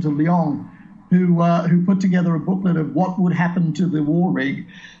Jacinta Leong, who put together a booklet of what would happen to the war rig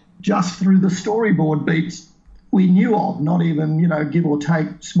just through the storyboard beats we knew of, not even, give or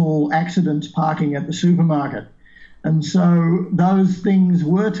take small accidents parking at the supermarket. And so those things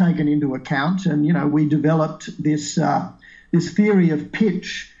were taken into account, and, we developed this theory of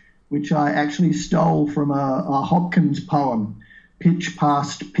pitch, which I actually stole from a Hopkins poem, Pitch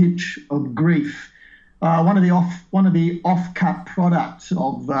Past Pitch of Grief. One of the off-cut products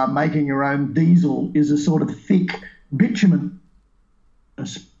of making your own diesel is a sort of thick bitumen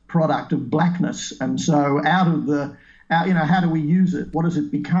product of blackness. And so how do we use it? What does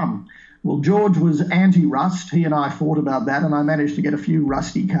it become? Well, George was anti-rust. He and I fought about that, and I managed to get a few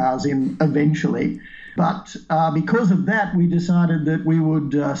rusty cars in eventually. But because of that, we decided that we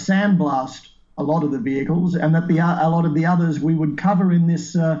would sandblast a lot of the vehicles, and that a lot of the others we would cover in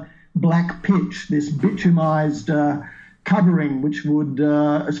this black pitch, this bitumized covering, which would,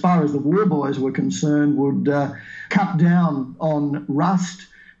 as far as the war boys were concerned, would cut down on rust,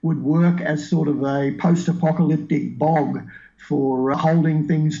 would work as sort of a post-apocalyptic bog for holding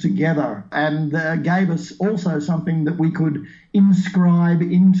things together, and gave us also something that we could inscribe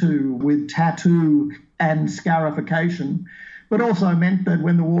into with tattoo and scarification, but also meant that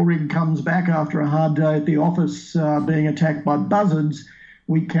when the war rig comes back after a hard day at the office being attacked by buzzards,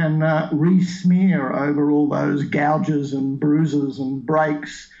 we can re-smear over all those gouges and bruises and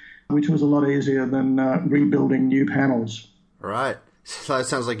breaks, which was a lot easier than rebuilding new panels. All right. So it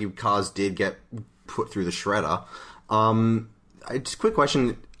sounds like your cars did get put through the shredder. Just a quick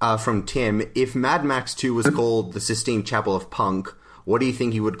question from Tim. If Mad Max 2 was called the Sistine Chapel of Punk, what do you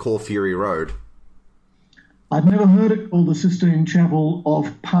think you would call Fury Road? I've never heard it called the Sistine Chapel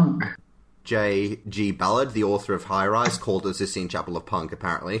of Punk. J.G. Ballard, the author of High Rise, called it the Sistine Chapel of Punk,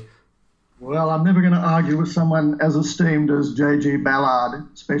 apparently. Well, I'm never going to argue with someone as esteemed as J.G. Ballard,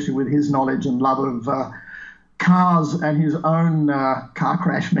 especially with his knowledge and love of cars and his own car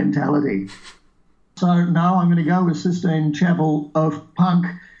crash mentality. So, no, I'm going to go with Sistine Chapel of Punk.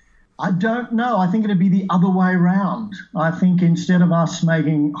 I don't know. I think it'd be the other way round. I think instead of us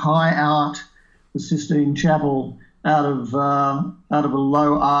making high art, the Sistine Chapel, out of a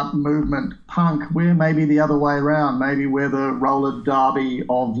low art movement, punk, we're maybe the other way around. Maybe we're the roller derby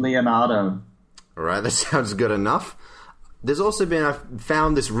of Leonardo. All right, that sounds good enough. There's also been, I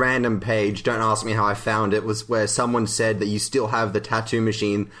found this random page, don't ask me how I found it, was where someone said that you still have the tattoo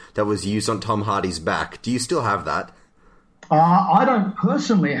machine that was used on Tom Hardy's back. Do you still have that? I don't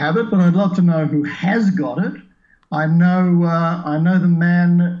personally have it, but I'd love to know who has got it. I know the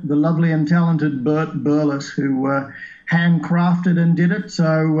man, the lovely and talented Bert Burles, who handcrafted and did it.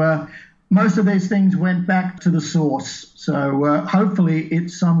 So most of these things went back to the source. So hopefully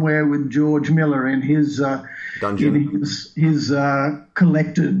it's somewhere with George Miller in his dungeon, in his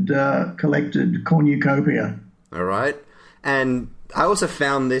collected cornucopia. All right. And I also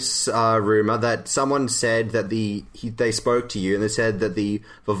found this rumor that someone said that they spoke to you and they said that the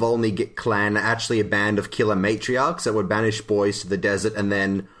Vovolny clan are actually a band of killer matriarchs that would banish boys to the desert and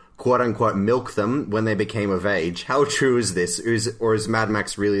then quote-unquote milk them when they became of age. How true is this? Or is Mad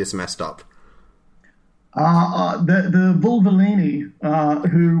Max really this messed up? The Vulvolini,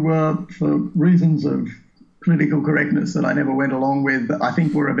 who, for reasons of political correctness that I never went along with, I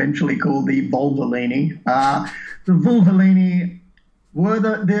think were eventually called the Volvolini. The Vulvolini were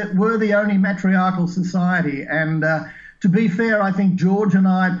the only matriarchal society, and to be fair, I think George and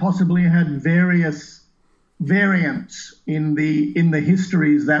I possibly had various variants in the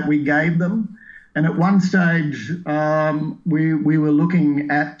histories that we gave them, and at one stage we were looking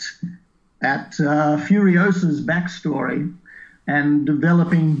at Furiosa's backstory and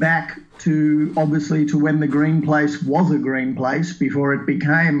developing back to when the green place was a green place before it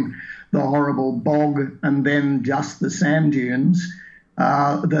became the horrible bog and then just the sand dunes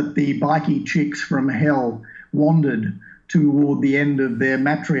that the bikie chicks from hell wandered toward the end of their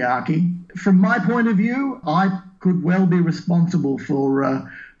matriarchy. From my point of view, I could well be responsible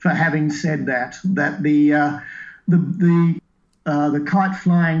for having said that the kite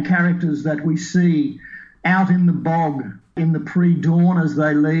flying characters that we see out in the bog in the pre-dawn as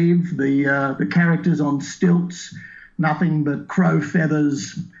they leave, the characters on stilts, nothing but crow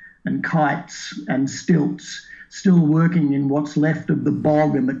feathers and kites and stilts, still working in what's left of the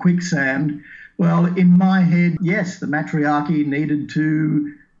bog and the quicksand. Well, in my head, yes, the matriarchy needed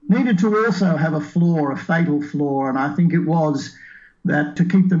to also have a flaw, a fatal flaw, and I think it was that to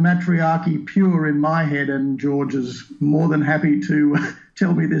keep the matriarchy pure in my head, and George is more than happy to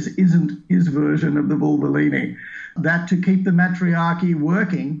tell me this isn't his version of the Vulvolini, that to keep the matriarchy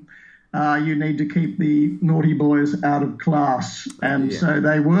working, you need to keep the naughty boys out of class. And so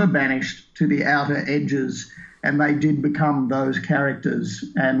they were banished to the outer edges, and they did become those characters.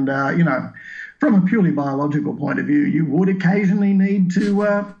 And, from a purely biological point of view, you would occasionally need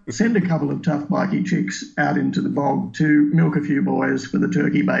to send a couple of tough bikie chicks out into the bog to milk a few boys for the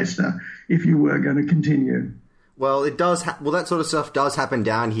turkey baster if you were going to continue. Well, it does. That sort of stuff does happen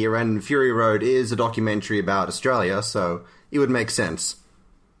down here, and Fury Road is a documentary about Australia, so it would make sense.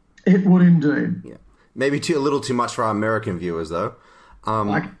 It would indeed. Yeah, maybe a little too much for our American viewers, though.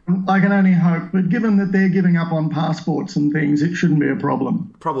 I can only hope, but given that they're giving up on passports and things, it shouldn't be a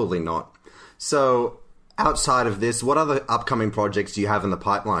problem. Probably not. So, outside of this, what other upcoming projects do you have in the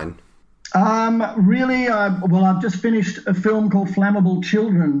pipeline? I've just finished a film called Flammable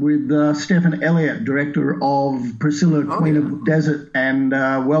Children with Stephen Elliott, director of Priscilla, Queen of the Desert, and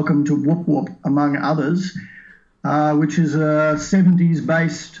Welcome to Whoop Whoop, among others, which is a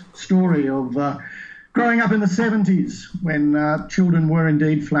 70s-based story of growing up in the 70s when children were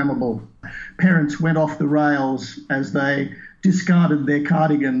indeed flammable. Parents went off the rails as they discarded their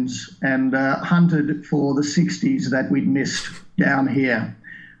cardigans and hunted for the 60s that we'd missed down here.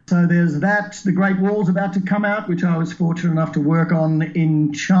 So there's that. The Great Wall's about to come out, which I was fortunate enough to work on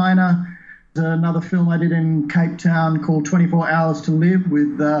in China. There's another film I did in Cape Town called 24 Hours to Live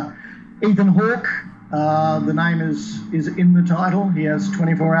with Ethan Hawke. The name is in the title. He has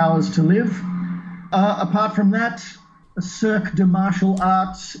 24 hours to live. Apart from that, a Cirque de Martial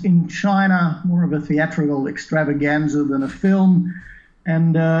Arts in China, more of a theatrical extravaganza than a film,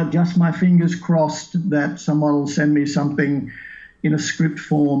 and just my fingers crossed that someone will send me something in a script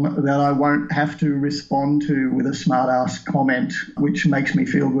form that I won't have to respond to with a smart-ass comment, which makes me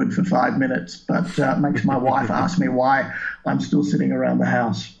feel good for 5 minutes, but makes my wife ask me why I'm still sitting around the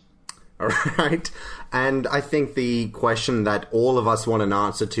house. All right. And I think the question that all of us want an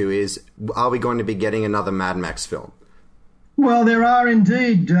answer to is, are we going to be getting another Mad Max film? Well, there are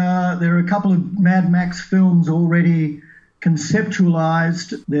indeed. There are a couple of Mad Max films already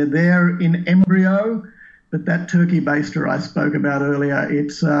conceptualized. They're there in embryo, but that turkey baster I spoke about earlier,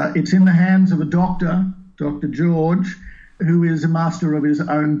 it's in the hands of a doctor, Dr. George, who is a master of his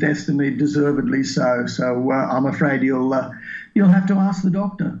own destiny, deservedly so. So I'm afraid you'll have to ask the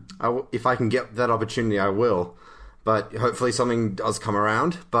doctor. If I can get that opportunity, I will. But hopefully something does come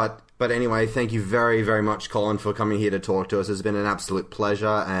around. But anyway, thank you very, very much, Colin, for coming here to talk to us. It's been an absolute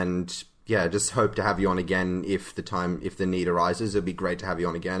pleasure, and yeah, just hope to have you on again if the need arises. It'd be great to have you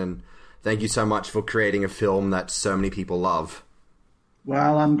on again, and thank you so much for creating a film that so many people love.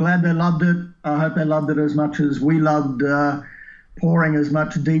 Well, I'm glad they loved it. I hope they loved it as much as we loved pouring as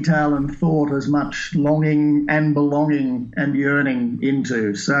much detail and thought, as much longing and belonging and yearning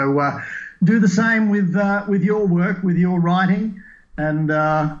into. So do the same with your work, with your writing, and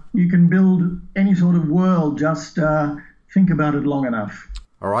you can build any sort of world. Just think about it long enough.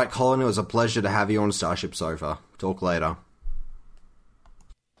 All right, Colin, it was a pleasure to have you on Starship Sofa. Talk later.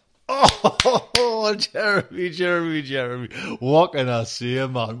 Oh, Jeremy. What can I say,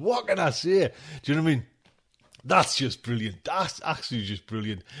 man? What can I say? Do you know what I mean? That's just brilliant. That's actually just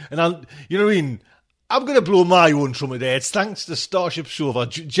brilliant. And you know what I mean? I'm going to blow my own trumpet there. It's thanks to Starship Sofa.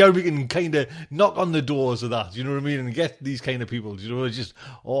 Jeremy can kind of knock on the doors of that. You know what I mean? And get these kind of people. You know, it's just,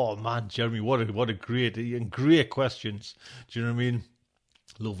 oh man, Jeremy, what a great questions. Do you know what I mean?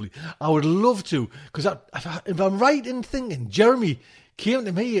 Lovely. I would love to, because if I'm right in thinking, Jeremy came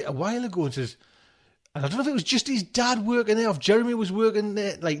to me a while ago and says, and I don't know if it was just his dad working there, or if Jeremy was working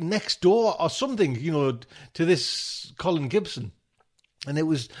there, like next door or something, you know, to this Colin Gibson. And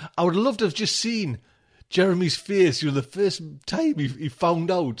I would love to have just seen Jeremy's face, you know, the first time he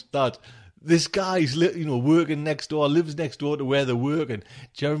found out that this guy's, you know, working next door, lives next door to where they're working.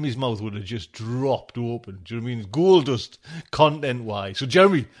 Jeremy's mouth would have just dropped open. Do you know what I mean? Gold dust, content-wise. So,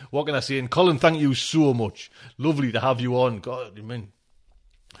 Jeremy, what can I say? And Colin, thank you so much. Lovely to have you on. God, I mean,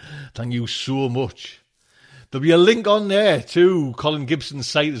 thank you so much. There'll be a link on there to Colin Gibson's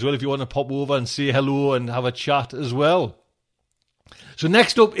site as well if you want to pop over and say hello and have a chat as well. So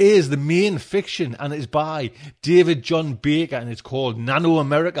next up is the main fiction, and it's by David John Baker, and it's called Nano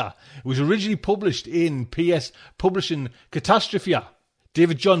America. It was originally published in PS Publishing Catastrophia.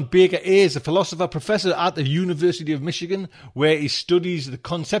 David John Baker is a philosopher professor at the University of Michigan, where he studies the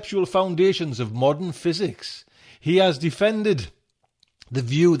conceptual foundations of modern physics. He has defended the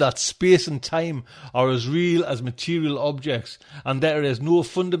view that space and time are as real as material objects, and there is no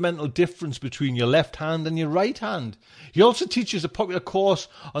fundamental difference between your left hand and your right hand. He also teaches a popular course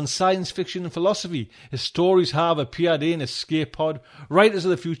on science fiction and philosophy. His stories have appeared in Escape Pod, Writers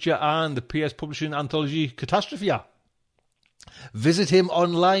of the Future, and the PS Publishing anthology Catastrophia. Visit him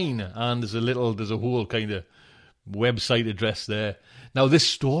online, and there's a whole kind of website address there. Now this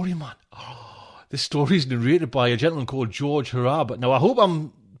story, man, this story is narrated by a gentleman called George Harab. Now, I hope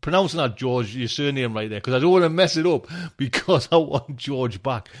I'm pronouncing that, George, your surname right there, because I don't want to mess it up, because I want George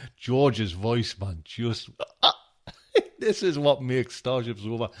back. George's voice, man, just... this is what makes Starship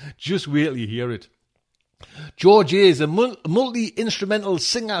Sofa. Just wait till you hear it. George is a multi-instrumental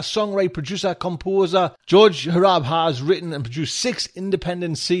singer, songwriter, producer, composer. George Harab has written and produced 6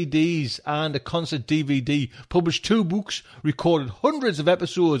 independent CDs and a concert DVD, published 2 books, recorded hundreds of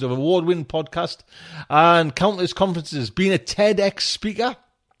episodes of award-winning podcast and countless conferences, been a TEDx speaker.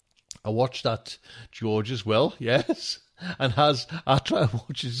 I watched that, George, as well, yes. And I'll try to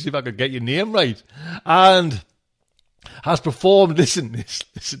watch it to see if I can get your name right. And has performed, listen,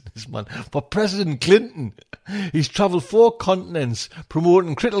 this man, for President Clinton. He's travelled 4 continents,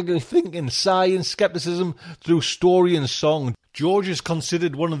 promoting critical thinking, science, skepticism through story and song. George is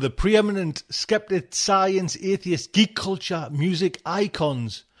considered one of the preeminent skeptic, science, atheist, geek culture, music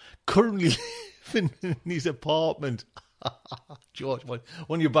icons, currently living in his apartment. George,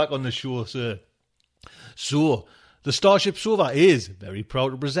 when you're back on the show, sir. So, the Starship Sofa is very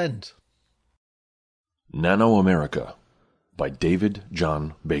proud to present Nano America by David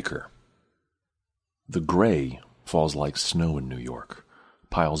John Baker. The gray falls like snow in New York,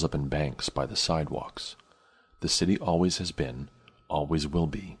 piles up in banks by the sidewalks. The city always has been, always will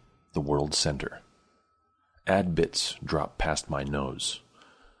be, the world's center. Ad bits drop past my nose.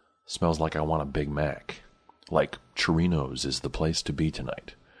 Smells like I want a Big Mac. Like Chirinos is the place to be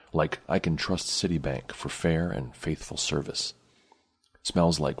tonight. Like I can trust Citibank for fair and faithful service.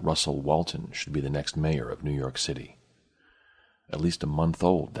 Smells like Russell Walton should be the next mayor of New York City. At least a month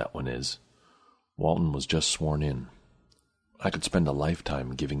old, that one is. Walton was just sworn in. I could spend a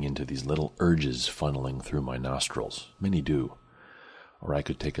lifetime giving in to these little urges funneling through my nostrils. Many do. Or I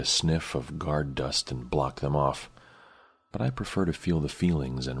could take a sniff of guard dust and block them off. But I prefer to feel the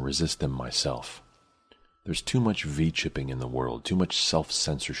feelings and resist them myself. There's too much V-chipping in the world, too much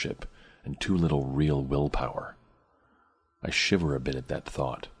self-censorship, and too little real willpower. I shiver a bit at that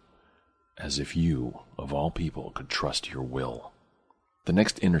thought, as if you, of all people, could trust your will. The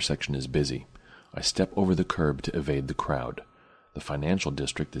next intersection is busy. I step over the curb to evade the crowd. The financial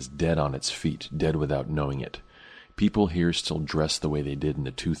district is dead on its feet, dead without knowing it. People here still dress the way they did in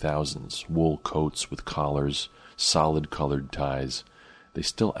the 2000s, wool coats with collars, solid colored ties. They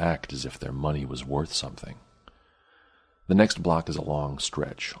still act as if their money was worth something. The next block is a long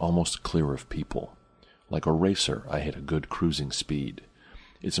stretch, almost clear of people. Like a racer, I hit a good cruising speed.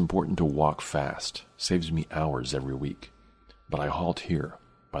 It's important to walk fast. Saves me hours every week. but I halt here,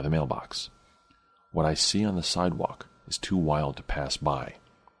 by the mailbox. What I see on the sidewalk is too wild to pass by.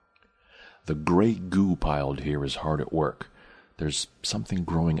 The gray goo piled here is hard at work. There's something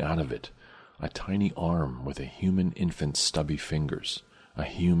growing out of it, a tiny arm with a human infant's stubby fingers, a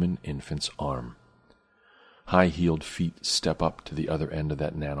human infant's arm. High-heeled feet step up to the other end of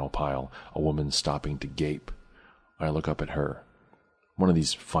that nano pile, a woman stopping to gape. I look up at her, one of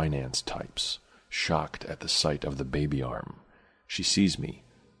these finance types, shocked at the sight of the baby arm. She sees me,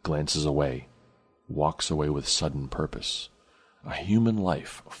 glances away, walks away with sudden purpose. A human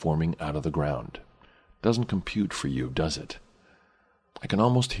life forming out of the ground. Doesn't compute for you, does it? I can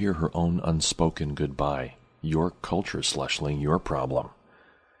almost hear her own unspoken goodbye. Your culture, slushling, your problem.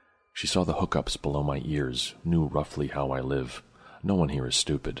 She saw the hookups below my ears, knew roughly how I live. No one here is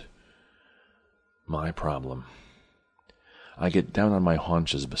stupid. My problem. I get down on my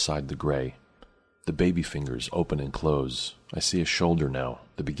haunches beside the gray. The baby fingers open and close. I see a shoulder now,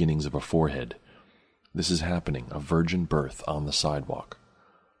 the beginnings of a forehead. This is happening, a virgin birth on the sidewalk.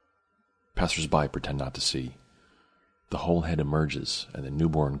 Passers-by pretend not to see. The whole head emerges, and the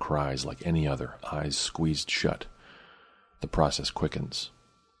newborn cries like any other, eyes squeezed shut. The process quickens.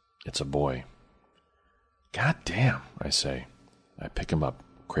 It's a boy. God damn, I say. I pick him up,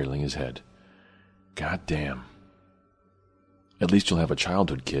 cradling his head. God damn. At least you'll have a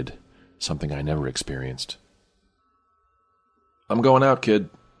childhood, kid. Something I never experienced. I'm going out, kid.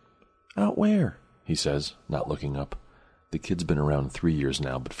 Out where? He says, not looking up. The kid's been around 3 years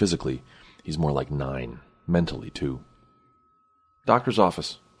now, but physically, he's more like 9. Mentally, too. Doctor's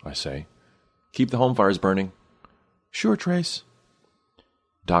office, I say. Keep the home fires burning. Sure, Trace.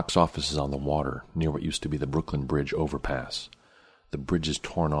 Doc's office is on the water, near what used to be the Brooklyn Bridge overpass. The bridge is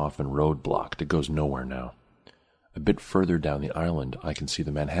torn off and road-blocked. It goes nowhere now. A bit further down the island, I can see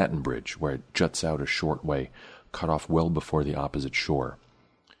the Manhattan Bridge, where it juts out a short way, cut off well before the opposite shore.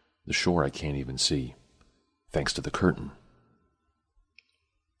 The shore I can't even see, thanks to the curtain.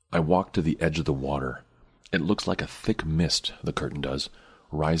 I walk to the edge of the water. It looks like a thick mist, the curtain does,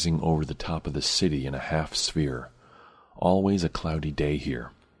 rising over the top of the city in a half-sphere. Always a cloudy day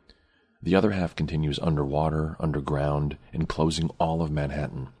here. The other half continues underwater, underground, enclosing all of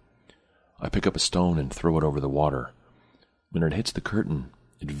Manhattan. I pick up a stone and throw it over the water. When it hits the curtain,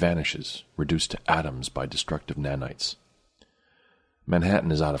 it vanishes, reduced to atoms by destructive nanites.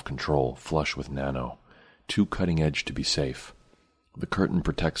 Manhattan is out of control, flush with nano, too cutting edge to be safe. The curtain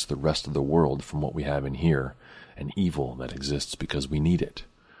protects the rest of the world from what we have in here, an evil that exists because we need it.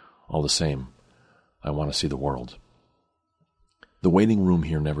 All the same, I want to see the world. The waiting room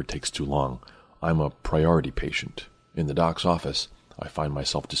here never takes too long. I'm a priority patient. In the doc's office, I find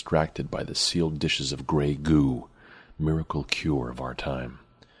myself distracted by the sealed dishes of gray goo, miracle cure of our time.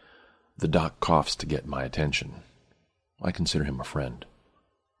 The doc coughs to get my attention. I consider him a friend.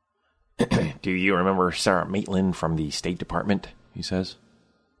 Do you remember Sarah Maitland from the State Department? He says.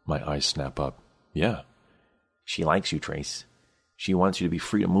 My eyes snap up. Yeah. She likes you, Trace. She wants you to be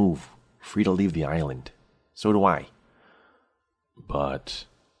free to move, free to leave the island. So do I. But...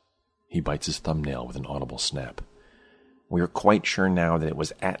 He bites his thumbnail with an audible snap. We're quite sure now that it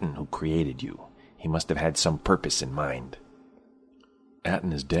was Atten who created you. He must have had some purpose in mind.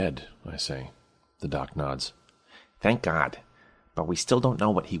 Atten is dead, I say. The doc nods. Thank God. But we still don't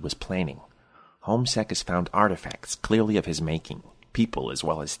know what he was planning. HomeSec has found artifacts clearly of his making, people as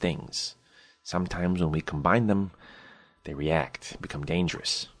well as things. Sometimes when we combine them, they react, become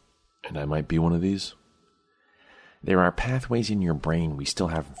dangerous. And I might be one of these? There are pathways in your brain we still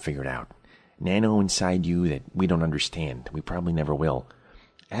haven't figured out. Nano inside you that we don't understand. We probably never will.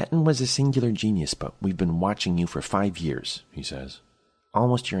 Atten was a singular genius, but we've been watching you for 5 years, he says.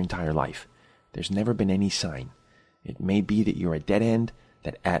 Almost your entire life. There's never been any sign. It may be that you're a dead end,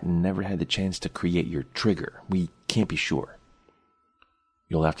 that Atten never had the chance to create your trigger. We can't be sure.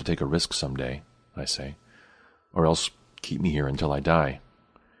 You'll have to take a risk someday, I say, or else keep me here until I die.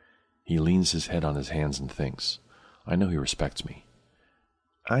 He leans his head on his hands and thinks. I know he respects me.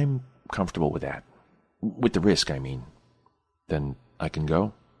 I'm comfortable with that. With the risk, I mean. Then I can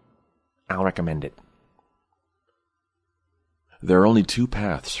go? I'll recommend it. There are only 2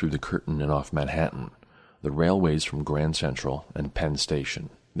 paths through the curtain and off Manhattan. The railways from Grand Central and Penn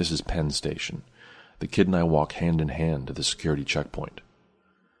Station. This is Penn Station. The kid and I walk hand in hand to the security checkpoint.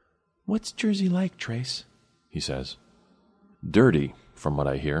 What's Jersey like, Trace? He says. Dirty, from what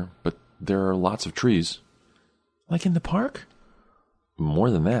I hear, but there are lots of trees. Like in the park? More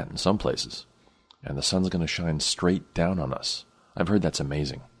than that in some places. And the sun's going to shine straight down on us. I've heard that's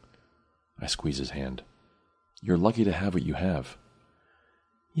amazing. I squeeze his hand. You're lucky to have what you have.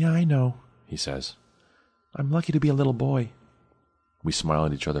 Yeah, I know, he says. I'm lucky to be a little boy. We smile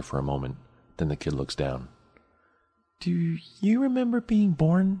at each other for a moment, then the kid looks down. Do you remember being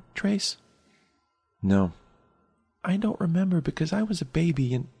born, Trace? No. I don't remember because I was a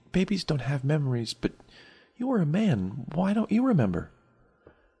baby, and babies don't have memories, but you were a man. Why don't you remember?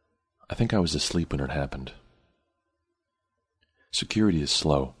 I think I was asleep when it happened. Security is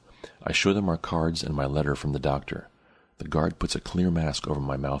slow. I show them our cards and my letter from the doctor. The guard puts a clear mask over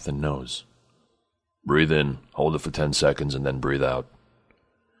my mouth and nose. Breathe in, hold it for 10 seconds, and then breathe out.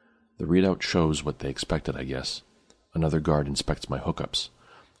 The readout shows what they expected, I guess. Another guard inspects my hookups.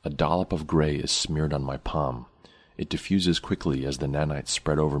 A dollop of gray is smeared on my palm. It diffuses quickly as the nanites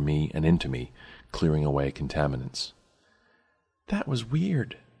spread over me and into me, clearing away contaminants. That was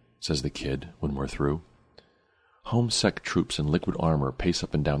weird, says the kid when we're through. Home Sec troops in liquid armor pace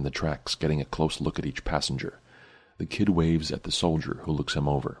up and down the tracks, getting a close look at each passenger. The kid waves at the soldier, who looks him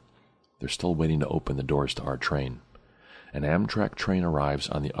over. They're still waiting to open the doors to our train. An Amtrak train arrives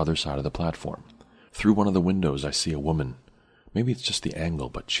on the other side of the platform. Through one of the windows I see a woman. Maybe it's just the angle,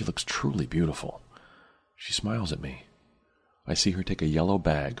 but she looks truly beautiful. She smiles at me. I see her take a yellow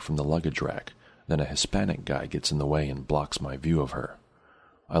bag from the luggage rack. Then a Hispanic guy gets in the way and blocks my view of her.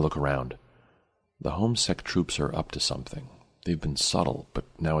 I look around. The Home Sec troops are up to something. They've been subtle, but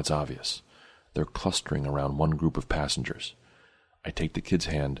now it's obvious. They're clustering around one group of passengers. I take the kid's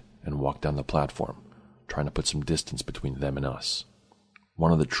hand and walk down the platform, trying to put some distance between them and us.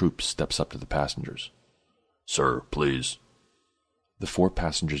 One of the troops steps up to the passengers. Sir, please. The 4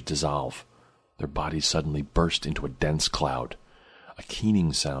 passengers dissolve. Their bodies suddenly burst into a dense cloud. A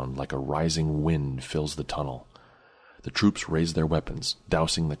keening sound like a rising wind fills the tunnel. The troops raise their weapons,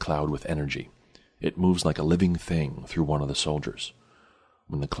 dousing the cloud with energy. It moves like a living thing through one of the soldiers.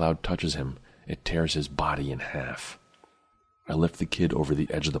 When the cloud touches him, it tears his body in half. I lift the kid over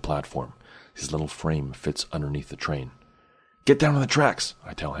the edge of the platform. His little frame fits underneath the train. Get down on the tracks,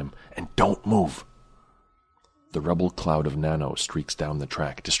 I tell him, and don't move. The rebel cloud of nano streaks down the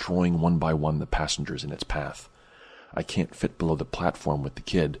track, destroying one by one the passengers in its path. I can't fit below the platform with the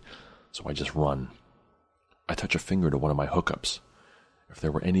kid, so I just run. I touch a finger to one of my hookups. If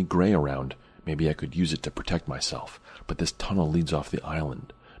there were any gray around, maybe I could use it to protect myself, but this tunnel leads off the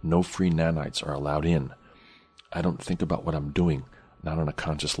island. No free nanites are allowed in. I don't think about what I'm doing, not on a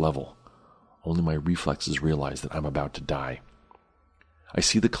conscious level. Only my reflexes realize that I'm about to die. I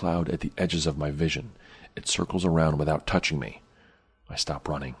see the cloud at the edges of my vision. It circles around without touching me. I stop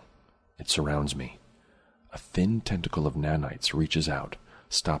running. It surrounds me. A thin tentacle of nanites reaches out,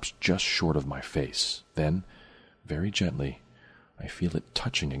 stops just short of my face. Then, very gently, I feel it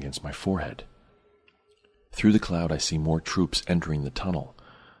touching against my forehead. Through the cloud I see more troops entering the tunnel.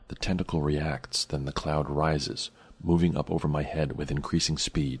 The tentacle reacts, then the cloud rises, moving up over my head with increasing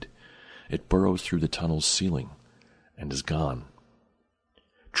speed. It burrows through the tunnel's ceiling and is gone.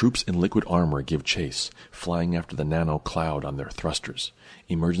 Troops in liquid armor give chase, flying after the nano cloud on their thrusters.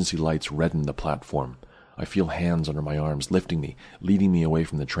 Emergency lights redden the platform. I feel hands under my arms lifting me, leading me away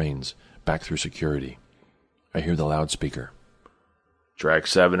from the trains, back through security. I hear the loudspeaker. Track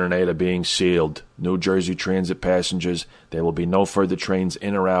 7 and 8 are being sealed. New Jersey Transit passengers, there will be no further trains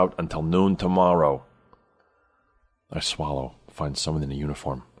in or out until noon tomorrow. I swallow, find someone in a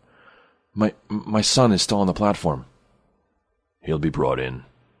uniform. My son is still on the platform. He'll be brought in.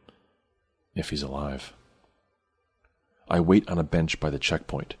 If he's alive. I wait on a bench by the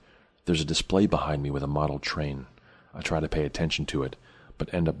checkpoint. There's a display behind me with a model train. I try to pay attention to it,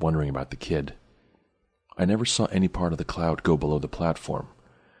 but end up wondering about the kid. I never saw any part of the cloud go below the platform.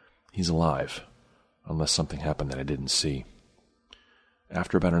 He's alive, unless something happened that I didn't see.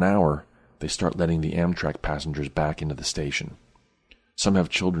 After about an hour, they start letting the Amtrak passengers back into the station. Some have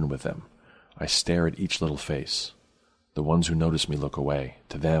children with them. I stare at each little face. The ones who notice me look away.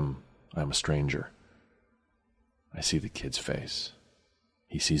 To them, I'm a stranger. I see the kid's face.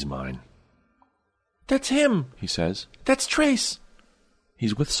 He sees mine. That's him, he says. That's Trace.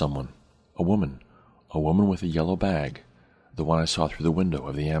 He's with someone. A woman with a yellow bag, the one I saw through the window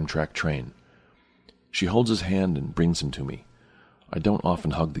of the Amtrak train. She holds his hand and brings him to me. I don't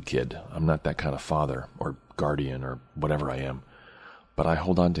often hug the kid. I'm not that kind of father, or guardian, or whatever I am. But I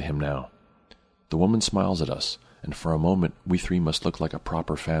hold on to him now. The woman smiles at us, and for a moment we 3 must look like a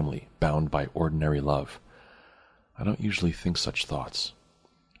proper family, bound by ordinary love. I don't usually think such thoughts.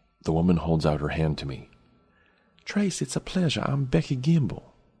 The woman holds out her hand to me. Trace, it's a pleasure. I'm Becky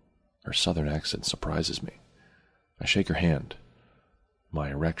Gimble. Her southern accent surprises me. I shake her hand.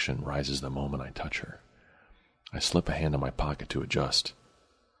 My erection rises the moment I touch her. I slip a hand in my pocket to adjust.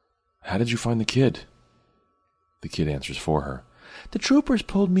 How did you find the kid? The kid answers for her. The troopers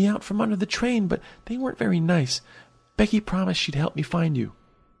pulled me out from under the train, but they weren't very nice. Becky promised she'd help me find you.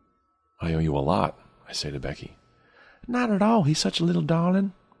 I owe you a lot, I say to Becky. Not at all. He's such a little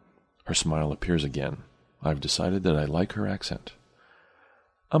darling. Her smile appears again. I've decided that I like her accent.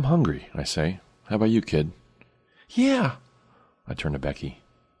 I'm hungry, I say. How about you, kid? Yeah. I turn to Becky.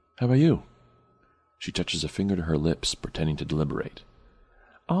 How about you? She touches a finger to her lips, pretending to deliberate.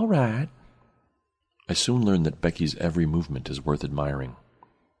 All right. I soon learn that Becky's every movement is worth admiring.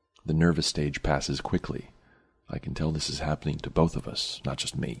 The nervous stage passes quickly. I can tell this is happening to both of us, not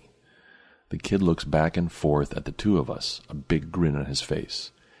just me. The kid looks back and forth at the two of us, a big grin on his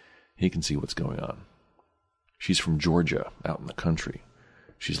face. He can see what's going on. She's from Georgia, out in the country.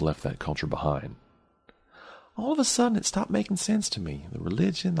 She's left that culture behind. All of a sudden it stopped making sense to me, the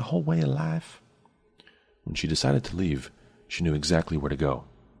religion, the whole way of life. When she decided to leave, she knew exactly where to go.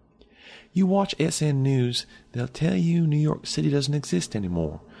 You watch SN News, they'll tell you New York City doesn't exist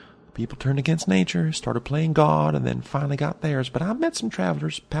anymore. People turned against nature, started playing God, and then finally got theirs. But I met some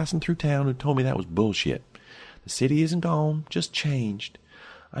travelers passing through town who told me that was bullshit. The city isn't gone, just changed.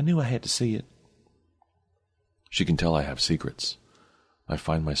 I knew I had to see it. She can tell I have secrets. I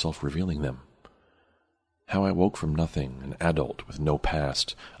find myself revealing them. How I woke from nothing, an adult with no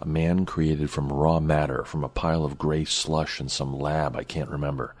past, a man created from raw matter, from a pile of gray slush in some lab I can't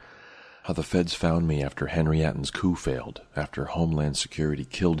remember. How the feds found me after Henry Atten's coup failed, after Homeland Security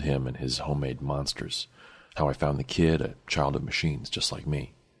killed him and his homemade monsters. How I found the kid, a child of machines just like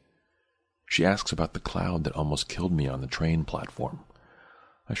me. She asks about the cloud that almost killed me on the train platform.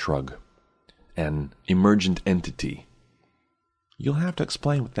 I shrug. An emergent entity. You'll have to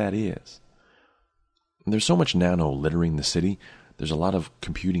explain what that is. There's so much nano littering the city, there's a lot of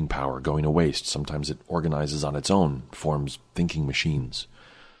computing power going to waste. Sometimes it organizes on its own, forms thinking machines.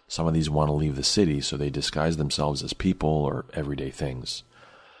 Some of these want to leave the city, so they disguise themselves as people or everyday things.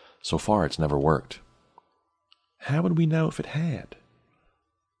 So far, it's never worked. How would we know if it had?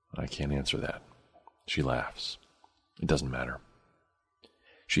 I can't answer that. She laughs. It doesn't matter.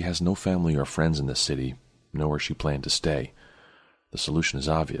 She has no family or friends in this city, nor where she planned to stay. The solution is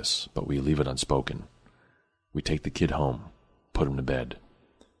obvious, but we leave it unspoken. We take the kid home, put him to bed.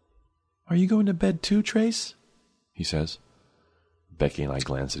 Are you going to bed too, Trace? He says. Becky and I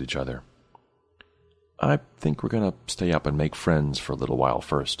glance at each other. I think we're going to stay up and make friends for a little while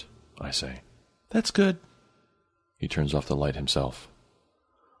first, I say. That's good. He turns off the light himself.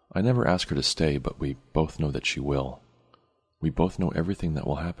 I never ask her to stay, but we both know that she will. We both know everything that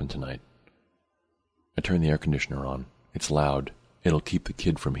will happen tonight. I turn the air conditioner on. It's loud. It'll keep the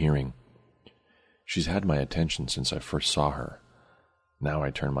kid from hearing. She's had my attention since I first saw her. Now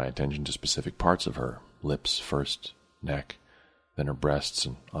I turn my attention to specific parts of her. Lips first, neck, then her breasts,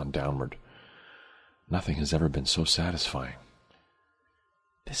 and on downward. Nothing has ever been so satisfying.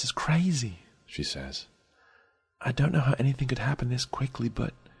 This is crazy, she says. I don't know how anything could happen this quickly,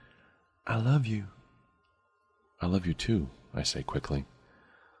 but I love you. I love you too, I say quickly.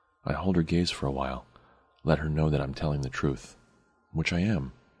 I hold her gaze for a while, let her know that I'm telling the truth, which I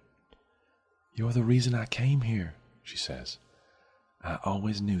am. You're the reason I came here, she says. I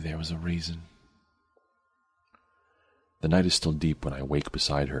always knew there was a reason. The night is still deep when I wake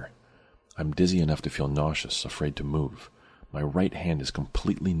beside her. I'm dizzy enough to feel nauseous, afraid to move. My right hand is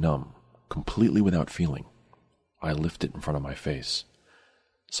completely numb, completely without feeling. I lift it in front of my face.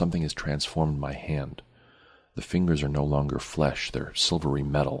 Something has transformed my hand. The fingers are no longer flesh, they're silvery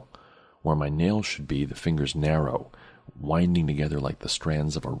metal. Where my nails should be, the fingers narrow, winding together like the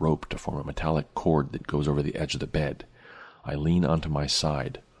strands of a rope to form a metallic cord that goes over the edge of the bed. I lean onto my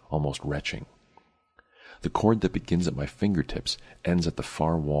side, almost retching. The cord that begins at my fingertips ends at the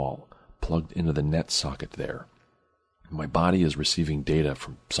far wall, plugged into the net socket there. My body is receiving data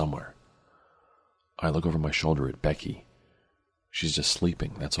from somewhere. I look over my shoulder at Becky. She's just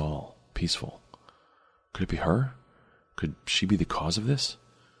sleeping, that's all, peaceful. Could it be her? Could she be the cause of this?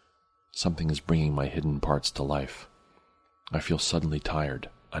 Something is bringing my hidden parts to life. I feel suddenly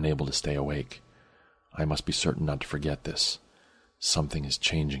tired, unable to stay awake. I must be certain not to forget this. Something is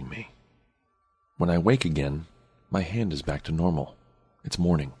changing me. When I wake again, my hand is back to normal. It's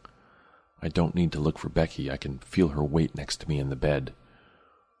morning. I don't need to look for Becky. I can feel her weight next to me in the bed.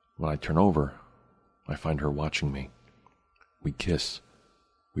 When I turn over, I find her watching me. We kiss.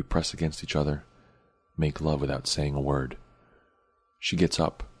 We press against each other, make love without saying a word. She gets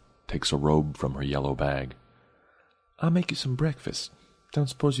up, takes a robe from her yellow bag. I'll make you some breakfast. Don't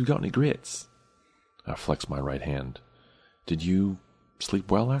suppose you've got any grits? I flex my right hand. Did you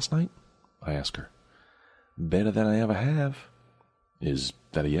sleep well last night? I ask her. Better than I ever have. Is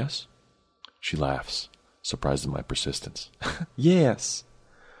that a yes? She laughs, surprised at my persistence. Yes.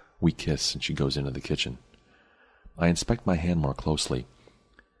 We kiss and she goes into the kitchen. I inspect my hand more closely.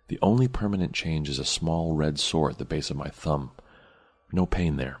 The only permanent change is a small red sore at the base of my thumb. No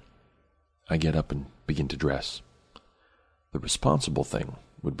pain there. I get up and begin to dress. The responsible thing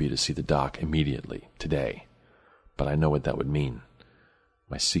would be to see the doc immediately, today. But I know what that would mean.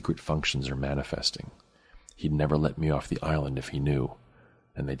 My secret functions are manifesting. He'd never let me off the island if he knew,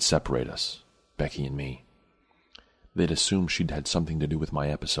 and they'd separate us, Becky and me. They'd assume she'd had something to do with my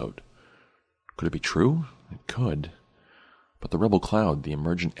episode. Could it be true? It could. But the rebel cloud, the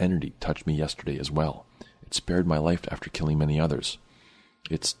emergent entity, touched me yesterday as well. It spared my life after killing many others.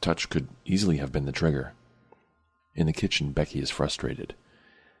 Its touch could easily have been the trigger. In the kitchen, Becky is frustrated.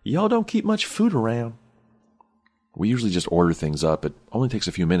 "Y'all don't keep much food around." "We usually just order things up. It only takes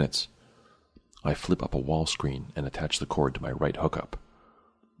a few minutes." I flip up a wall screen and attach the cord to my right hookup.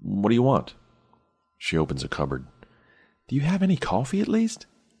 "What do you want?" She opens a cupboard. "Do you have any coffee at least?"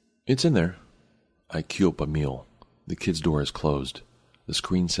 "It's in there." I queue up a meal. The kid's door is closed. The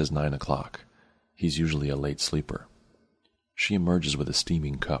screen says 9 o'clock. He's usually a late sleeper. She emerges with a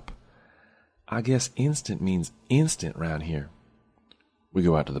steaming cup. "I guess instant means instant round here." We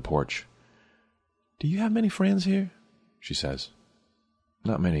go out to the porch. "Do you have many friends here?" she says.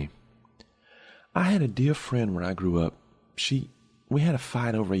 "Not many." "I had a dear friend when I grew up. We had a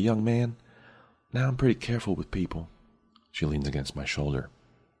fight over a young man. Now I'm pretty careful with people." She leans against my shoulder.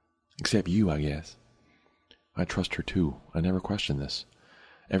 "Except you, I guess." I trust her too. I never question this.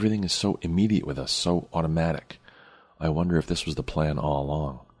 Everything is so immediate with us, so automatic. I wonder if this was the plan all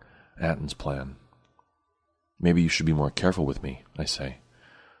along. Atten's plan. "Maybe you should be more careful with me," I say.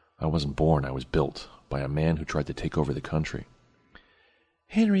 "I wasn't born, I was built by a man who tried to take over the country."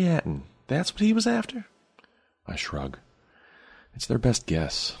 "Henry Atten, that's what he was after?" I shrug. It's their best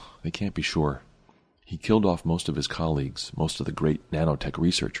guess. They can't be sure. He killed off most of his colleagues, most of the great nanotech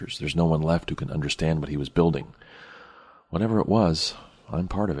researchers. There's no one left who can understand what he was building. Whatever it was, I'm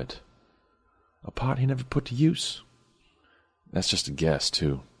part of it. A part he never put to use. That's just a guess,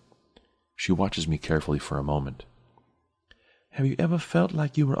 too. She watches me carefully for a moment. "Have you ever felt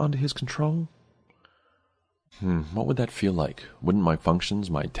like you were under his control?" What would that feel like? Wouldn't my functions,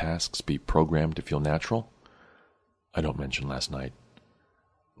 my tasks, be programmed to feel natural? I don't mention last night.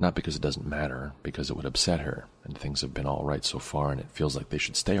 Not because it doesn't matter, because it would upset her, and things have been all right so far, and it feels like they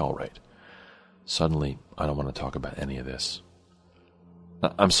should stay all right. Suddenly, I don't want to talk about any of this.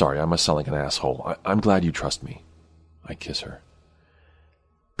 I'm sorry, I must sound like an asshole. I'm glad you trust me. I kiss her.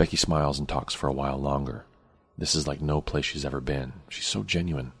 Becky smiles and talks for a while longer. This is like no place she's ever been. She's so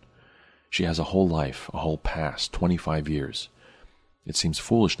genuine. She has a whole life, a whole past, 25 years. It seems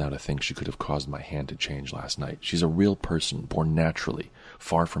foolish now to think she could have caused my hand to change last night. She's a real person, born naturally,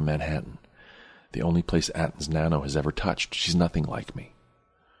 far from Manhattan. The only place Atten's nano has ever touched. She's nothing like me.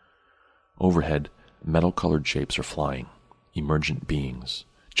 Overhead, metal-colored shapes are flying, emergent beings,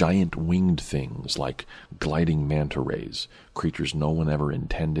 giant winged things like gliding manta rays, creatures no one ever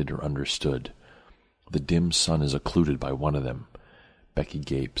intended or understood. The dim sun is occluded by one of them. Becky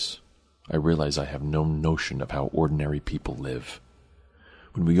gapes. I realize I have no notion of how ordinary people live.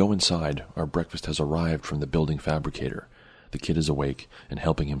 When we go inside, our breakfast has arrived from the building fabricator. The kid is awake and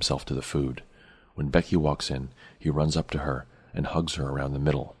helping himself to the food. When Becky walks in, he runs up to her and hugs her around the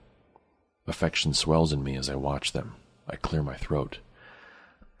middle. Affection swells in me as I watch them. I clear my throat.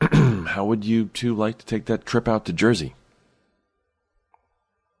 How would you two like to take that trip out to Jersey?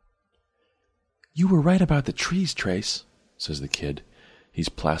 "You were right about the trees, Trace," says the kid. He's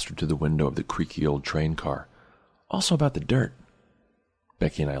plastered to the window of the creaky old train car. "Also about the dirt."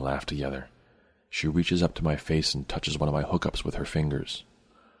 Becky and I laugh together. She reaches up to my face and touches one of my hookups with her fingers.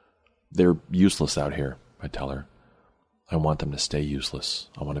 "They're useless out here," I tell her. I want them to stay useless.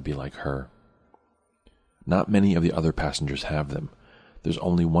 I want to be like her. Not many of the other passengers have them. There's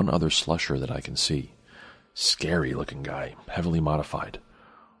only one other slusher that I can see. Scary-looking guy, heavily modified.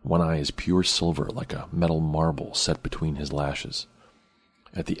 One eye is pure silver, like a metal marble set between his lashes.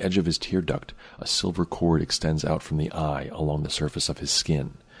 At the edge of his tear duct, a silver cord extends out from the eye along the surface of his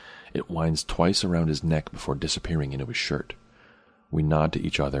skin. It winds twice around his neck before disappearing into his shirt. We nod to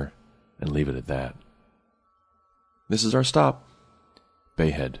each other and leave it at that. This is our stop.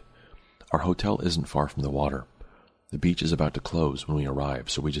 Bayhead. Our hotel isn't far from the water. The beach is about to close when we arrive,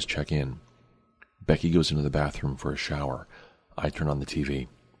 so we just check in. Becky goes into the bathroom for a shower. I turn on the TV.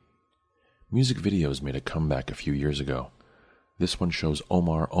 Music videos made a comeback a few years ago. This one shows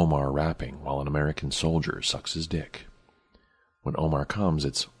Omar rapping while an American soldier sucks his dick. When Omar comes,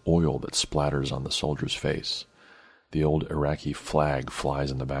 it's oil that splatters on the soldier's face. The old Iraqi flag flies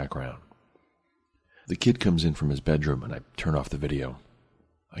in the background. The kid comes in from his bedroom and I turn off the video.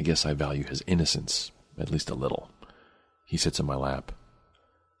 I guess I value his innocence, at least a little. He sits in my lap.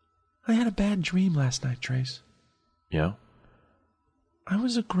 I had a bad dream last night, Trace. Yeah? I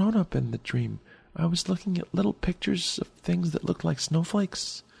was a grown-up in the dream. I was looking at little pictures of things that looked like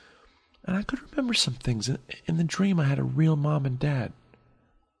snowflakes, and I could remember some things. In the dream, I had a real mom and dad.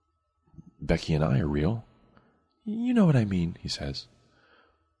 Becky and I are real. You know what I mean, he says.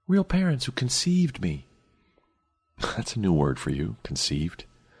 Real parents who conceived me. That's a new word for you, conceived.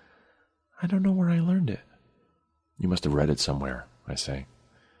 I don't know where I learned it. You must have read it somewhere, I say.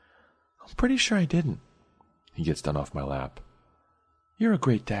 I'm pretty sure I didn't. He gets down off my lap. You're a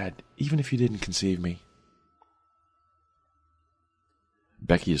great dad, even if you didn't conceive me.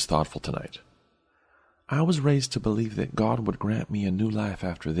 Becky is thoughtful tonight. I was raised to believe that God would grant me a new life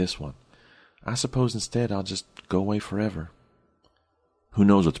after this one. I suppose instead I'll just go away forever. Who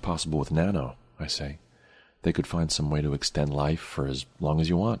knows what's possible with Nano, I say. They could find some way to extend life for as long as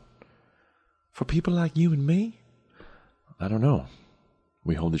you want. For people like you and me? I don't know.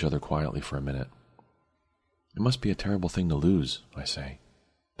 We hold each other quietly for a minute. It must be a terrible thing to lose, I say.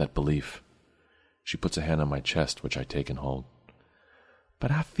 That belief. She puts a hand on my chest, which I take and hold. But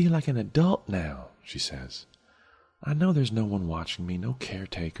I feel like an adult now, she says. I know there's no one watching me, no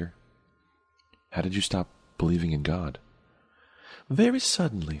caretaker. How did you stop believing in God? Very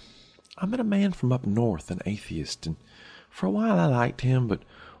suddenly. I met a man from up north, an atheist, and for a while I liked him, but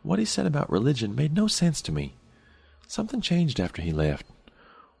what he said about religion made no sense to me. Something changed after he left.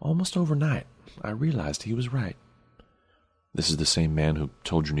 Almost overnight, I realized he was right. This is the same man who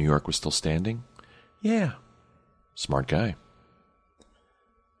told you New York was still standing? Yeah. Smart guy.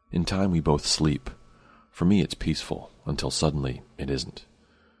 In time, we both sleep. For me, it's peaceful, until suddenly it isn't.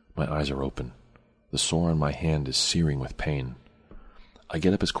 My eyes are open. The sore on my hand is searing with pain. I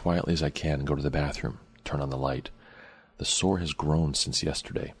get up as quietly as I can and go to the bathroom, turn on the light. The sore has grown since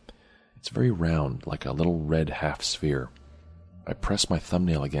yesterday. It's very round, like a little red half-sphere. I press my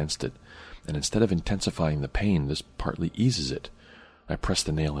thumbnail against it, and instead of intensifying the pain, this partly eases it. I press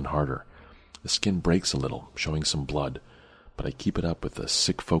the nail in harder. The skin breaks a little, showing some blood, but I keep it up with the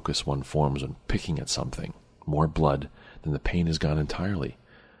sick focus one forms when picking at something. More blood, then the pain is gone entirely.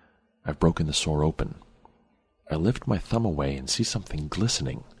 I've broken the sore open. I lift my thumb away and see something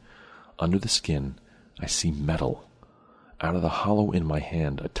glistening. Under the skin, I see metal. Out of the hollow in my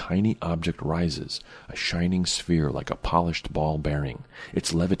hand, a tiny object rises, a shining sphere like a polished ball bearing.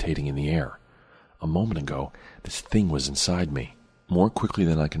 It's levitating in the air. A moment ago, this thing was inside me. More quickly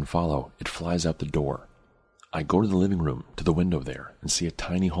than I can follow, it flies out the door. I go to the living room, to the window there, and see a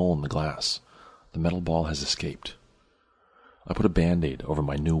tiny hole in the glass. The metal ball has escaped. I put a Band-Aid over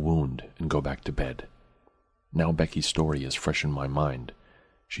my new wound and go back to bed. Now Becky's story is fresh in my mind.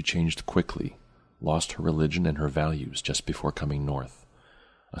 She changed quickly, lost her religion and her values just before coming north.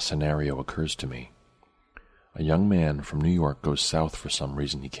 A scenario occurs to me. A young man from New York goes south for some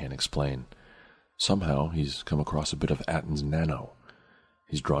reason he can't explain. Somehow he's come across a bit of Atten's Nano.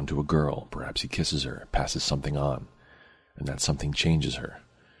 He's drawn to a girl, perhaps he kisses her, passes something on, and that something changes her,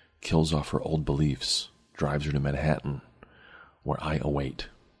 kills off her old beliefs, drives her to Manhattan, where I await.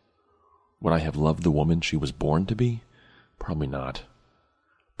 Would I have loved the woman she was born to be? Probably not.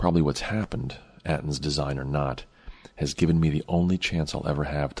 Probably what's happened, Atten's design or not, has given me the only chance I'll ever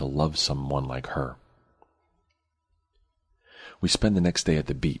have to love someone like her. We spend the next day at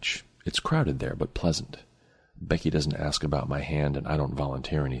the beach. It's crowded there, but pleasant. Becky doesn't ask about my hand, and I don't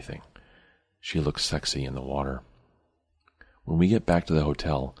volunteer anything. She looks sexy in the water. When we get back to the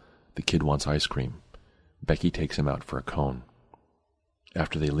hotel, the kid wants ice cream. Becky takes him out for a cone.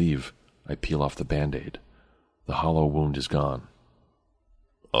 After they leave, I peel off the Band-Aid. The hollow wound is gone.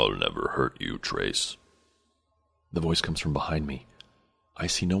 I'll never hurt you, Trace. The voice comes from behind me. I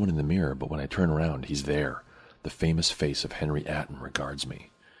see no one in the mirror, but when I turn around, he's there. The famous face of Henry Atten regards me.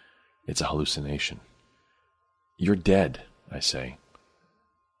 It's a hallucination. You're dead, I say.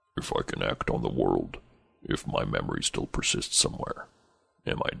 If I can act on the world, if my memory still persists somewhere,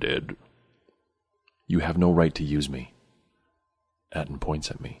 am I dead? You have no right to use me. Atten points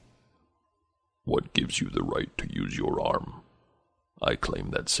at me. What gives you the right to use your arm? I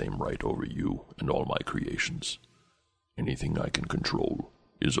claim that same right over you and all my creations. Anything I can control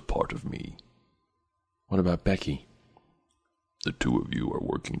is a part of me. What about Becky? The two of you are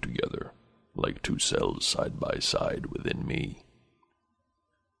working together, like two cells side by side within me.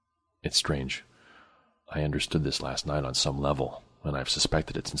 It's strange. I understood this last night on some level, and I've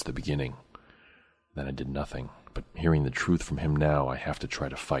suspected it since the beginning. Then I did nothing, but hearing the truth from him now, I have to try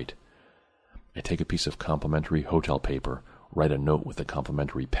to fight. I take a piece of complimentary hotel paper, write a note with a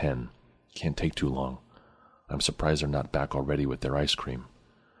complimentary pen. Can't take too long. I'm surprised they're not back already with their ice cream.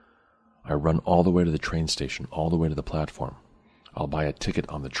 I run all the way to the train station, all the way to the platform. I'll buy a ticket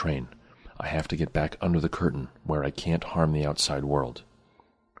on the train. I have to get back under the curtain, where I can't harm the outside world.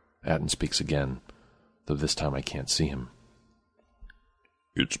 Atten speaks again, though this time I can't see him.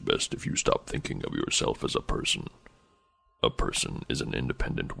 It's best if you stop thinking of yourself as a person. A person is an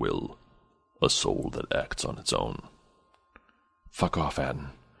independent will, a soul that acts on its own. Fuck off, Atten.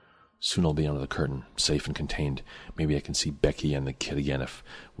 Soon I'll be under the curtain, safe and contained. Maybe I can see Becky and the kid again if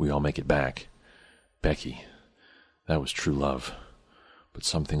we all make it back. Becky. That was true love. But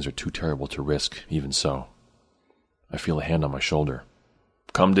some things are too terrible to risk, even so. I feel a hand on my shoulder.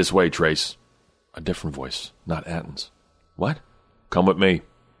 Come this way, Trace. A different voice, not Atten's. What? Come with me.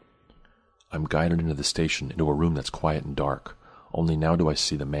 I'm guided into the station, into a room that's quiet and dark. Only now do I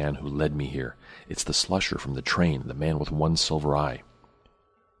see the man who led me here. It's the slusher from the train, the man with one silver eye.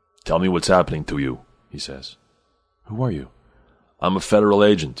 Tell me what's happening to you, he says. Who are you? I'm a federal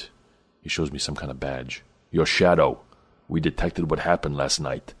agent. He shows me some kind of badge. Your shadow. We detected what happened last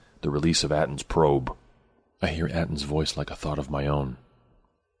night, the release of Atten's probe. I hear Atten's voice like a thought of my own.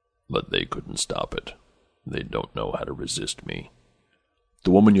 But they couldn't stop it. They don't know how to resist me.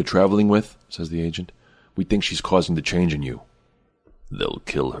 The woman you're traveling with, says the agent, we think she's causing the change in you. They'll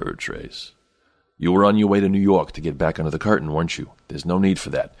kill her, Trace. You were on your way to New York to get back under the curtain, weren't you? There's no need for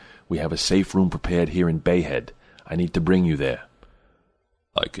that. We have a safe room prepared here in Bayhead. I need to bring you there.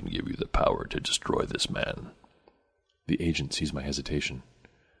 I can give you the power to destroy this man. The agent sees my hesitation.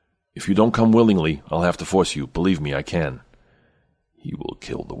 If you don't come willingly, I'll have to force you. Believe me, I can. He will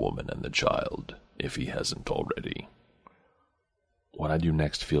kill the woman and the child, if he hasn't already. What I do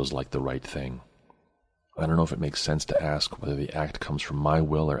next feels like the right thing. I don't know if it makes sense to ask whether the act comes from my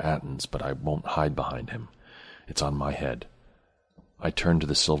will or Atten's, but I won't hide behind him. It's on my head. I turn to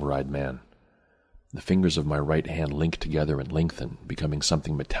the silver-eyed man. The fingers of my right hand link together and lengthen, becoming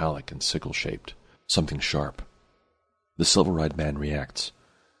something metallic and sickle-shaped, something sharp. The silver-eyed man reacts.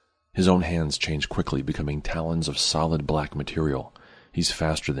 His own hands change quickly, becoming talons of solid black material. He's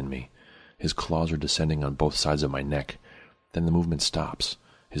faster than me. His claws are descending on both sides of my neck. Then the movement stops,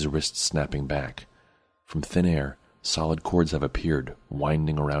 his wrists snapping back. From thin air, solid cords have appeared,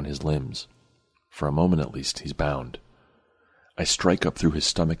 winding around his limbs. For a moment at least, he's bound. I strike up through his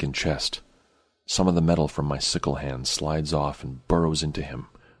stomach and chest. Some of the metal from my sickle hand slides off and burrows into him,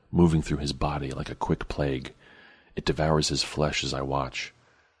 moving through his body like a quick plague. It devours his flesh as I watch.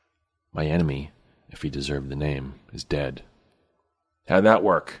 My enemy, if he deserved the name, is dead. How'd that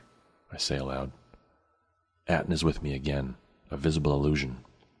work? I say aloud. Atten is with me again, a visible illusion.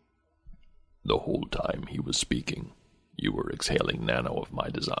 The whole time he was speaking, you were exhaling nano of my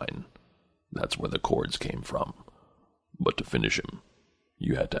design. That's where the cords came from. But to finish him,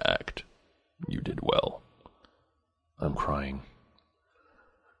 you had to act. You did well. I'm crying.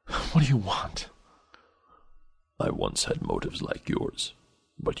 What do you want? I once had motives like yours,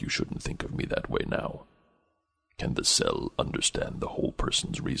 but you shouldn't think of me that way now. Can the cell understand the whole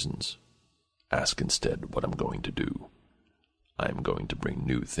person's reasons? Ask instead what I'm going to do. I'm going to bring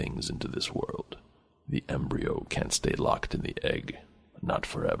new things into this world. The embryo can't stay locked in the egg, not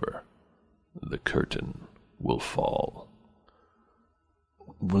forever. The curtain will fall.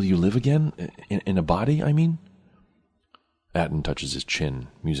 Will you live again? In a body, I mean? Atten touches his chin,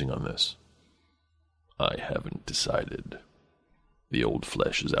 musing on this. I haven't decided. The old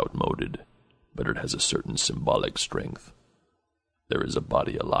flesh is outmoded, but it has a certain symbolic strength. There is a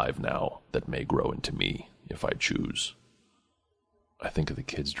body alive now that may grow into me if I choose. I think of the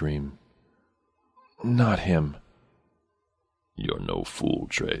kid's dream. Not him. You're no fool,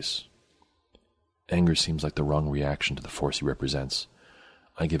 Trace. Anger seems like the wrong reaction to the force he represents.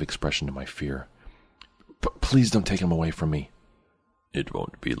 I give expression to my fear. Please don't take him away from me. It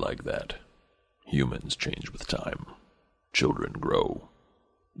won't be like that. Humans change with time. Children grow.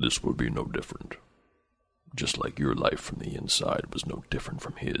 This will be no different. Just like your life from the inside was no different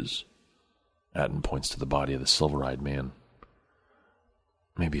from his. Atten points to the body of the silver-eyed man.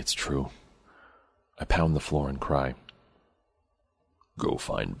 Maybe it's true. I pound the floor and cry. Go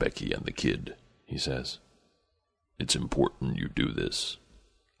find Becky and the kid, he says. It's important you do this.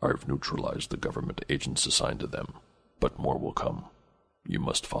 I've neutralized the government agents assigned to them, but more will come. You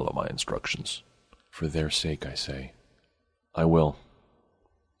must follow my instructions. For their sake, I say. I will.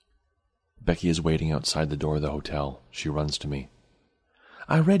 Becky is waiting outside the door of the hotel. She runs to me.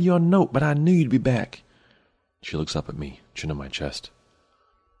 I read your note, but I knew you'd be back. She looks up at me, chin on my chest.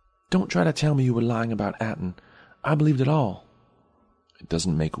 Don't try to tell me you were lying about Atten. I believed it all. It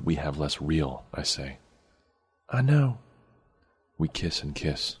doesn't make what we have less real, I say. I know. We kiss and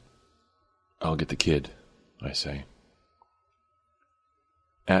kiss. I'll get the kid, I say.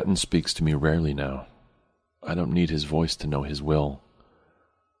 Atten speaks to me rarely now. I don't need his voice to know his will.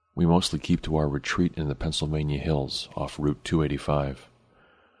 We mostly keep to our retreat in the Pennsylvania hills off Route 285.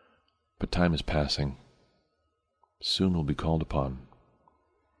 But time is passing. Soon we'll be called upon.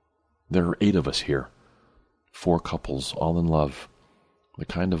 There are 8 of us here. 4 couples, all in love. The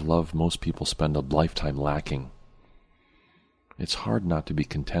kind of love most people spend a lifetime lacking. It's hard not to be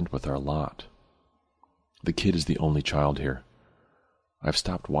content with our lot. The kid is the only child here. I've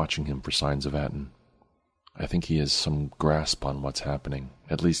stopped watching him for signs of Atten. I think he has some grasp on what's happening.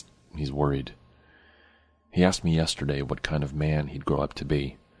 At least, he's worried. He asked me yesterday what kind of man he'd grow up to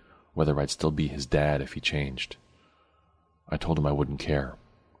be, whether I'd still be his dad if he changed. I told him I wouldn't care.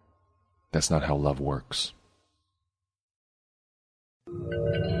 That's not how love works.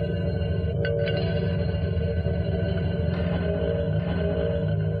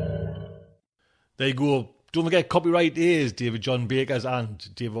 There you go. Don't forget, copyright is David John Baker's,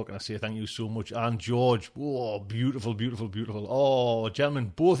 and Dave, what can I say? Thank you so much. And George. Oh, beautiful, beautiful, beautiful. Oh,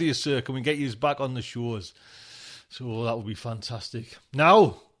 gentlemen, both of you, sir, can we get you back on the shows? So that would be fantastic.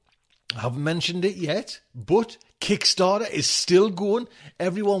 Now, I haven't mentioned it yet, but Kickstarter is still going.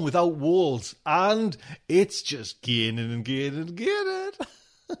 Everyone Without Walls, and it's just gaining and gaining and gaining.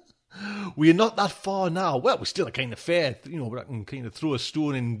 We're not that far now. Well, we're still a kind of fair, but I can kind of throw a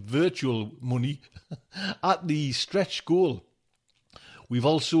stone in virtual money at the stretch goal. We've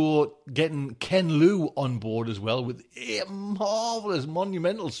also getting Ken Liu on board as well with a marvellous,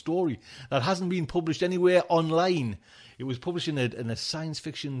 monumental story that hasn't been published anywhere online. It was published in a science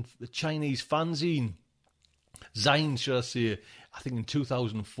fiction Chinese fanzine, Zine, should I say, I think in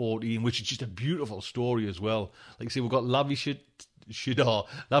 2014, which is just a beautiful story as well. Like I say, we've got Lavi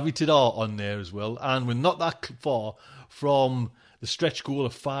Tidar on there as well, and we're not that far from the stretch goal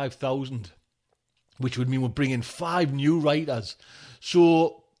of 5,000, which would mean we're bringing 5 new writers.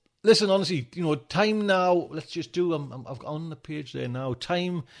 So, listen, honestly, time now, let's just do, I've got on the page there now,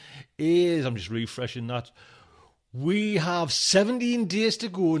 time is, I'm just refreshing that. We have 17 days to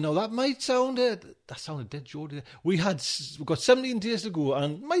go. Now, that might sound, that sounded dead, Jordy. We've got 17 days to go,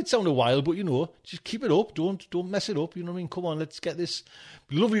 and it might sound a while, but, just keep it up. Don't mess it up, you know what I mean? Come on, let's get this. It'd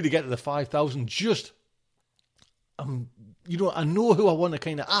be lovely to get to the 5,000. Just, I know who I want to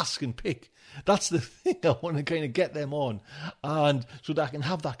kind of ask and pick. That's the thing. I want to kind of get them on. And so that I can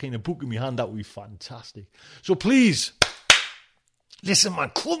have that kind of book in my hand, that would be fantastic. So please, listen,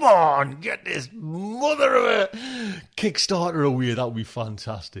 man, come on, get this mother of a Kickstarter away. That would be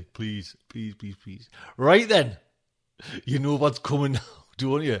fantastic. Please, please, please, please. Right then, you know what's coming now,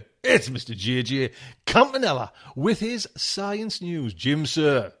 don't you? It's Mr. JJ Campanella with his science news. Jim,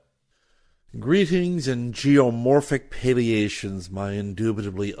 sir. Greetings and geomorphic palliations, my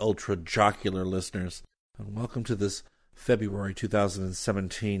indubitably ultra-jocular listeners, and welcome to this February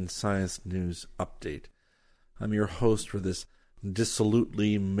 2017 Science News Update. I'm your host for this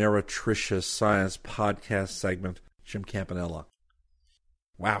dissolutely meretricious science podcast segment, Jim Campanella.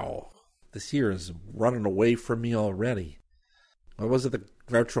 Wow, this year is running away from me already. What was it that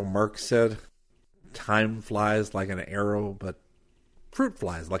Groucho Marx said? Time flies like an arrow, but fruit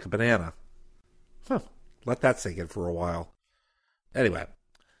flies like a banana. Let that sink in for a while. Anyway,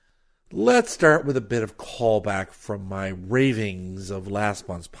 let's start with a bit of callback from my ravings of last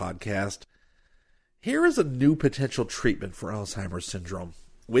month's podcast. Here is a new potential treatment for Alzheimer's syndrome,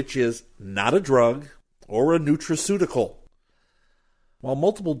 which is not a drug or a nutraceutical. While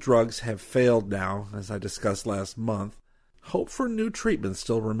multiple drugs have failed now, as I discussed last month, hope for new treatments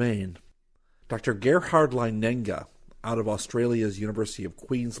still remain. Dr. Gerhard Leinenga, out of Australia's University of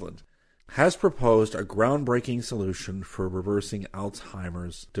Queensland, has proposed a groundbreaking solution for reversing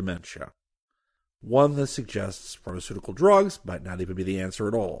Alzheimer's dementia. One that suggests pharmaceutical drugs might not even be the answer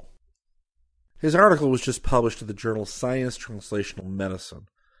at all. His article was just published in the journal Science Translational Medicine,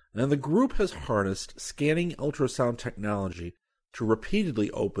 and the group has harnessed scanning ultrasound technology to repeatedly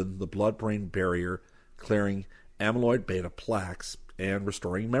open the blood-brain barrier, clearing amyloid beta plaques and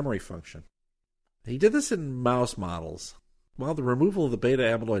restoring memory function. He did this in mouse models. While the removal of the beta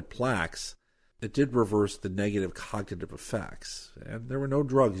amyloid plaques, it did reverse the negative cognitive effects, and there were no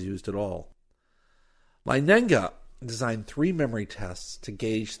drugs used at all. Leinenga designed 3 memory tests to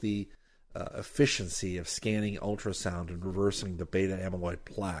gauge the efficiency of scanning ultrasound and reversing the beta amyloid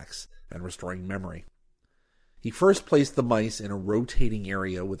plaques and restoring memory. He first placed the mice in a rotating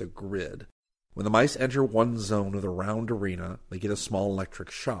area with a grid. When the mice enter one zone of the round arena, they get a small electric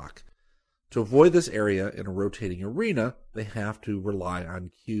shock. To avoid this area in a rotating arena, they have to rely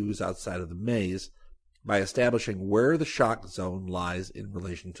on cues outside of the maze by establishing where the shock zone lies in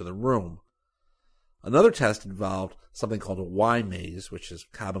relation to the room. Another test involved something called a Y maze, which is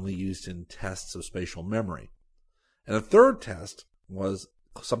commonly used in tests of spatial memory. And a third test was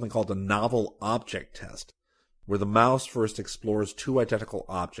something called a novel object test, where the mouse first explores two identical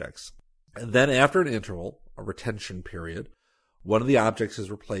objects, and then after an interval, a retention period, one of the objects is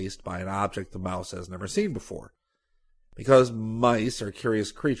replaced by an object the mouse has never seen before. Because mice are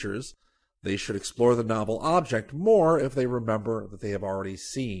curious creatures, they should explore the novel object more if they remember that they have already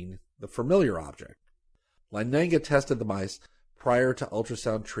seen the familiar object. Leinenga tested the mice prior to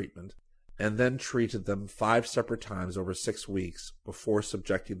ultrasound treatment and then treated them 5 separate times over 6 weeks before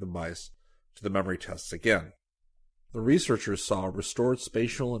subjecting the mice to the memory tests again. The researchers saw restored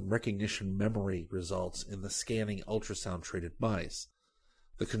spatial and recognition memory results in the scanning ultrasound-treated mice.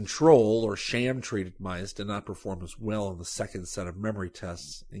 The control or sham-treated mice did not perform as well in the second set of memory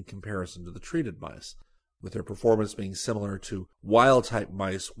tests in comparison to the treated mice, with their performance being similar to wild-type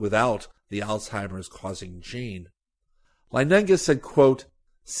mice without the Alzheimer's causing gene. Leinenga said, quote,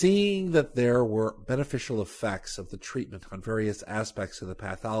 "Seeing that there were beneficial effects of the treatment on various aspects of the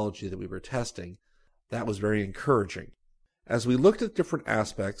pathology that we were testing, that was very encouraging. As we looked at different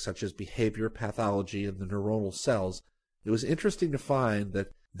aspects such as behavior, pathology, and the neuronal cells, it was interesting to find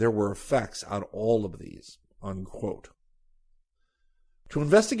that there were effects on all of these," unquote. To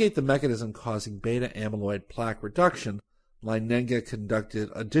investigate the mechanism causing beta amyloid plaque reduction, Leinenga conducted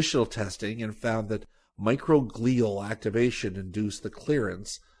additional testing and found that microglial activation induced the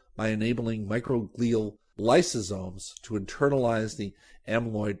clearance by enabling microglial lysosomes to internalize the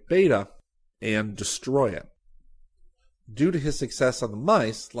amyloid beta and destroy it. Due to his success on the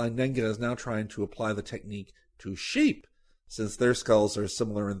mice, Leinenga is now trying to apply the technique to sheep, since their skulls are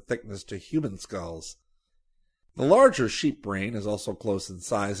similar in thickness to human skulls. The larger sheep brain is also close in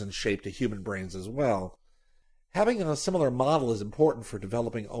size and shape to human brains as well. Having a similar model is important for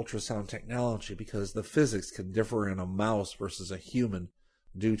developing ultrasound technology because the physics can differ in a mouse versus a human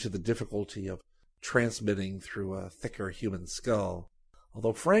due to the difficulty of transmitting through a thicker human skull.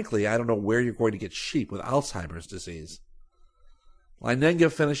 Although, frankly, I don't know where you're going to get sheep with Alzheimer's disease.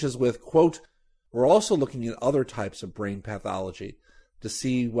 Leinenga finishes with, quote, "We're also looking at other types of brain pathology to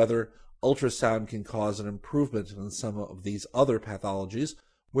see whether ultrasound can cause an improvement in some of these other pathologies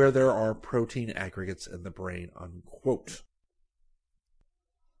where there are protein aggregates in the brain," unquote.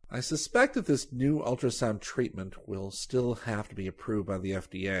 I suspect that this new ultrasound treatment will still have to be approved by the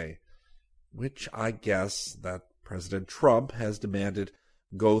FDA, which I guess that President Trump has demanded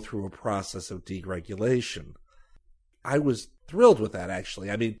go through a process of deregulation. I was thrilled with that, actually.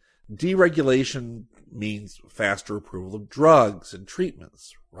 I mean, deregulation means faster approval of drugs and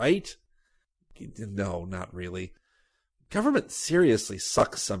treatments, right? No, not really. Government seriously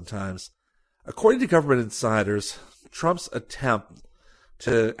sucks sometimes. According to government insiders, Trump's attempt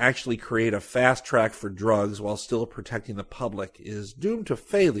to actually create a fast track for drugs while still protecting the public is doomed to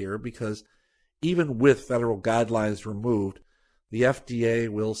failure because even with federal guidelines removed, the FDA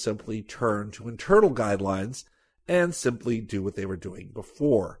will simply turn to internal guidelines and simply do what they were doing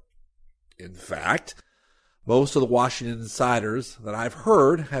before. In fact, most of the Washington insiders that I've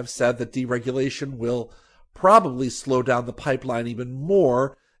heard have said that deregulation will probably slow down the pipeline even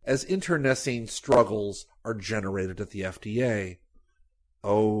more as internecine struggles are generated at the FDA.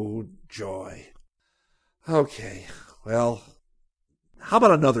 Oh, joy. Okay, well, how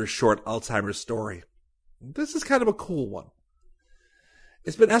about another short Alzheimer's story? This is kind of a cool one.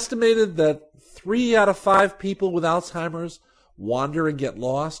 It's been estimated that 3 out of 5 people with Alzheimer's wander and get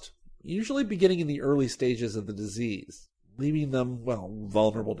lost, usually beginning in the early stages of the disease, leaving them,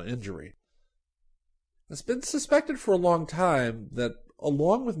 vulnerable to injury. It's been suspected for a long time that,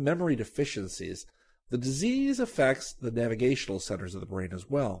 along with memory deficiencies, the disease affects the navigational centers of the brain as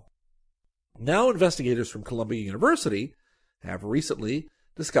well. Now investigators from Columbia University have recently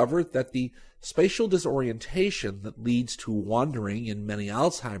discovered that the spatial disorientation that leads to wandering in many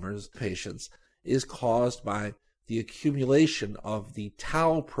Alzheimer's patients is caused by the accumulation of the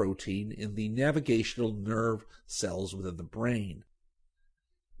tau protein in the navigational nerve cells within the brain.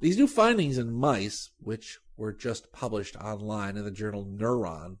 These new findings in mice, which were just published online in the journal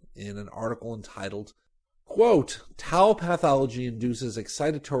Neuron in an article entitled, quote, "Tau pathology induces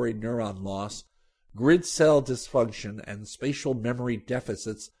excitatory neuron loss, grid cell dysfunction, and spatial memory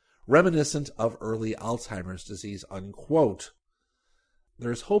deficits reminiscent of early Alzheimer's disease," unquote.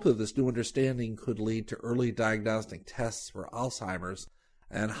 There's hope that this new understanding could lead to early diagnostic tests for Alzheimer's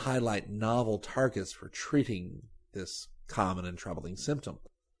and highlight novel targets for treating this common and troubling symptom.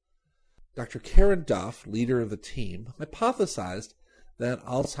 Dr. Karen Duff, leader of the team, hypothesized that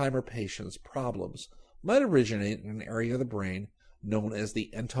Alzheimer patients' problems might originate in an area of the brain known as the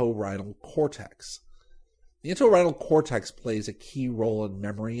entorhinal cortex. The entorhinal cortex plays a key role in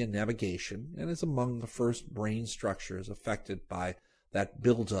memory and navigation and is among the first brain structures affected by that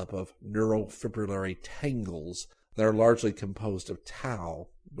buildup of neurofibrillary tangles that are largely composed of tau,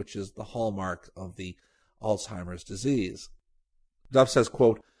 which is the hallmark of the Alzheimer's disease. Duff says,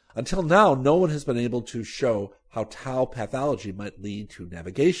 quote, "Until now, no one has been able to show how tau pathology might lead to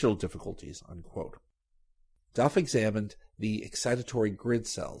navigational difficulties," unquote. Duff examined the excitatory grid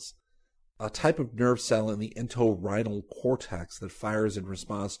cells, a type of nerve cell in the entorhinal cortex that fires in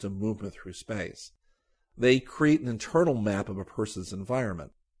response to movement through space. They create an internal map of a person's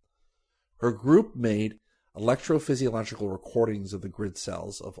environment. Her group made electrophysiological recordings of the grid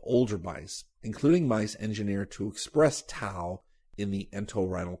cells of older mice, including mice engineered to express tau in the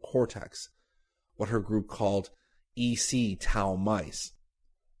entorhinal cortex, what her group called EC tau mice.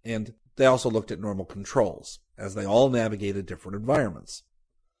 And they also looked at normal controls, as they all navigated different environments.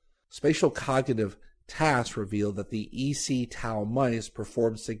 Spatial cognitive tasks revealed that the EC tau mice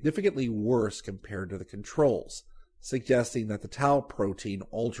performed significantly worse compared to the controls, suggesting that the tau protein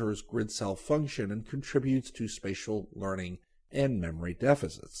alters grid cell function and contributes to spatial learning and memory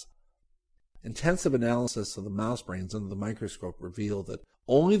deficits. Intensive analysis of the mouse brains under the microscope revealed that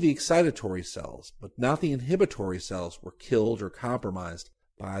only the excitatory cells, but not the inhibitory cells, were killed or compromised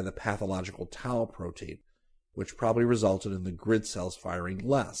by the pathological tau protein, which probably resulted in the grid cells firing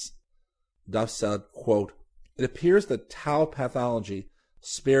less. Duff said, quote, "It appears that tau pathology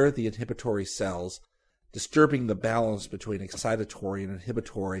spared the inhibitory cells, disturbing the balance between excitatory and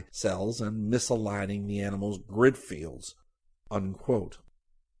inhibitory cells and misaligning the animal's grid fields," unquote.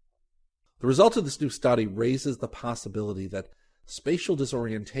 The result of this new study raises the possibility that spatial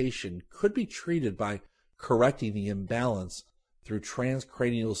disorientation could be treated by correcting the imbalance through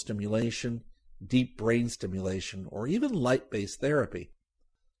transcranial stimulation, deep brain stimulation, or even light-based therapy.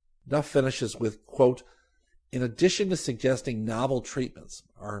 Duff finishes with, quote, "In addition to suggesting novel treatments,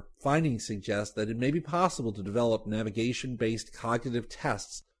 our findings suggest that it may be possible to develop navigation-based cognitive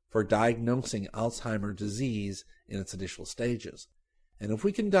tests for diagnosing Alzheimer's disease in its initial stages. And if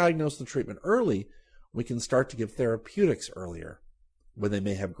we can diagnose the treatment early, we can start to give therapeutics earlier, when they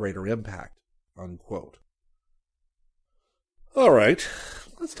may have greater impact," unquote. All right,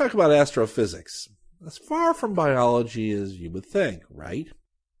 let's talk about astrophysics. As far from biology as you would think, right?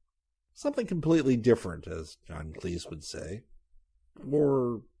 Something completely different, as John Cleese would say.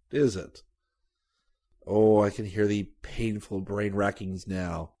 Or is it? Oh, I can hear the painful brain rackings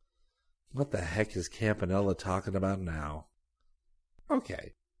now. What the heck is Campanella talking about now?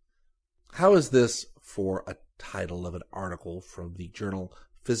 Okay. How is this for a title of an article from the journal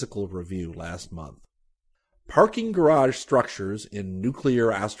Physical Review last month? Parking Garage Structures in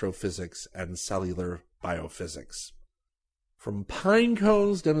Nuclear Astrophysics and Cellular Biophysics. From pine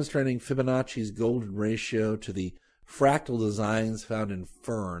cones demonstrating Fibonacci's golden ratio to the fractal designs found in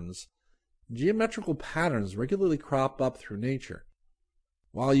ferns, geometrical patterns regularly crop up through nature.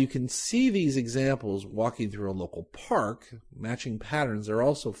 While you can see these examples walking through a local park, matching patterns are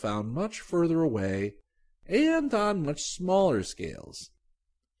also found much further away and on much smaller scales.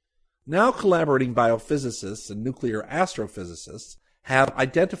 Now collaborating biophysicists and nuclear astrophysicists have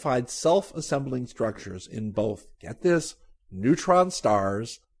identified self-assembling structures in both, get this, neutron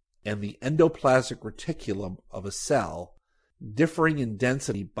stars and the endoplasmic reticulum of a cell, differing in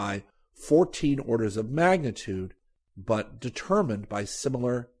density by 14 orders of magnitude, but determined by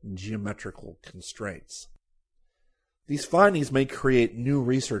similar geometrical constraints. These findings may create new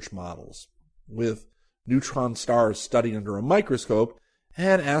research models, with neutron stars studied under a microscope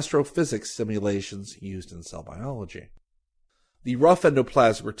and astrophysics simulations used in cell biology. The rough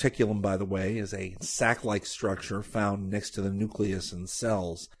endoplasmic reticulum, by the way, is a sac-like structure found next to the nucleus in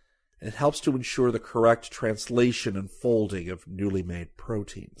cells, and it helps to ensure the correct translation and folding of newly made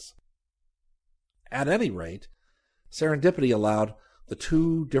proteins. At any rate, serendipity allowed the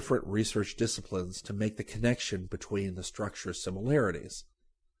two different research disciplines to make the connection between the structure similarities.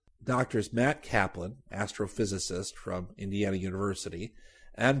 Doctors Matt Kaplan, astrophysicist from Indiana University,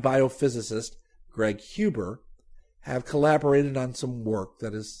 and biophysicist Greg Huber have collaborated on some work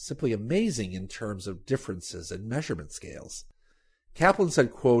that is simply amazing in terms of differences in measurement scales. Kaplan said,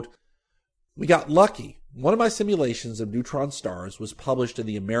 quote, "We got lucky. One of my simulations of neutron stars was published in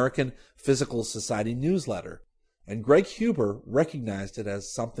the American Physical Society newsletter, and Greg Huber recognized it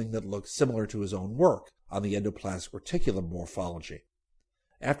as something that looked similar to his own work on the endoplasmic reticulum morphology.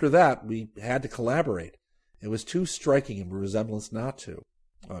 After that, we had to collaborate. It was too striking of a resemblance not to,"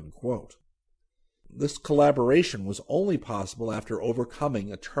 unquote. This collaboration was only possible after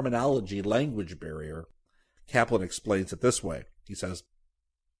overcoming a terminology language barrier. Kaplan explains it this way. He says,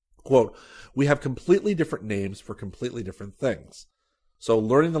 Quote, "We have completely different names for completely different things. So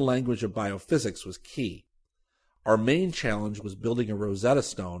learning the language of biophysics was key. Our main challenge was building a Rosetta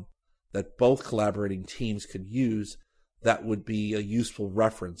Stone that both collaborating teams could use that would be a useful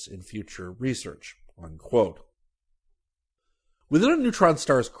reference in future research." Unquote. Within a neutron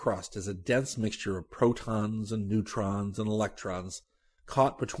star's crust is a dense mixture of protons and neutrons and electrons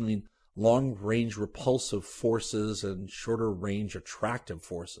caught between long-range repulsive forces and shorter-range attractive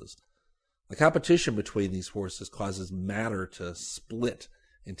forces. The competition between these forces causes matter to split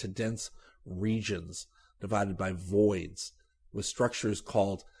into dense regions divided by voids with structures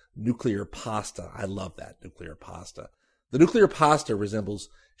called nuclear pasta. I love that, nuclear pasta. The nuclear pasta resembles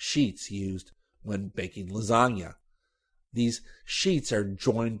sheets used when baking lasagna. These sheets are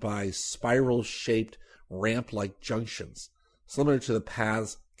joined by spiral-shaped ramp-like junctions, similar to the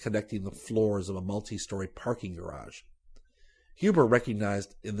paths connecting the floors of a multi-story parking garage. Huber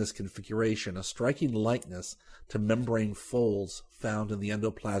recognized in this configuration a striking likeness to membrane folds found in the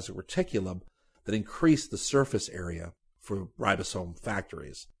endoplasmic reticulum that increase the surface area for ribosome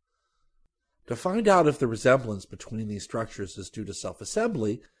factories. To find out if the resemblance between these structures is due to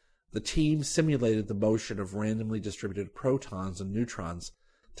self-assembly, the team simulated the motion of randomly distributed protons and neutrons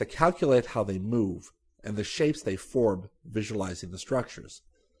to calculate how they move and the shapes they form, visualizing the structures.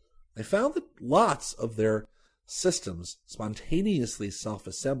 They found that lots of their systems spontaneously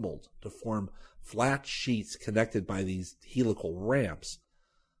self-assembled to form flat sheets connected by these helical ramps,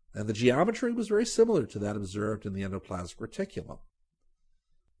 and the geometry was very similar to that observed in the endoplasmic reticulum.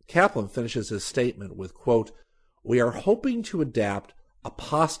 Kaplan finishes his statement with, quote, "We are hoping to adapt a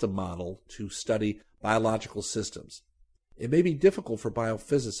pasta model to study biological systems. It may be difficult for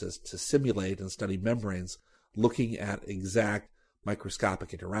biophysicists to simulate and study membranes looking at exact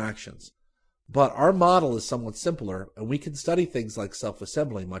microscopic interactions. But our model is somewhat simpler, and we can study things like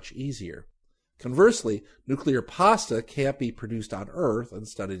self-assembly much easier. Conversely, nuclear pasta can't be produced on Earth and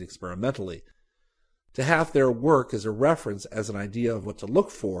studied experimentally. To have their work as a reference, as an idea of what to look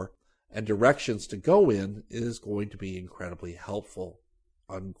for and directions to go in, is going to be incredibly helpful."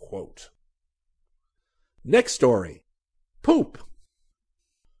 Unquote. Next story. Poop.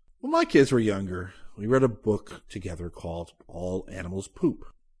 When my kids were younger, we read a book together called All Animals Poop.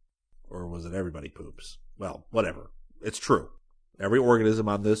 Or was it Everybody Poops? Well, whatever. It's true. Every organism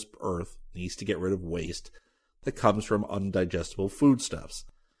on this earth needs to get rid of waste that comes from undigestible foodstuffs.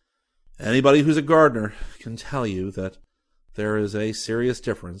 Anybody who's a gardener can tell you that there is a serious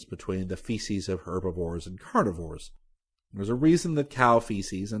difference between the feces of herbivores and carnivores. There's a reason that cow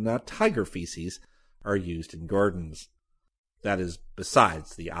feces and not tiger feces are used in gardens. That is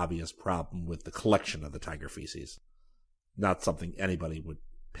besides the obvious problem with the collection of the tiger feces. Not something anybody would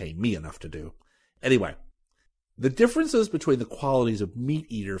pay me enough to do. Anyway, the differences between the qualities of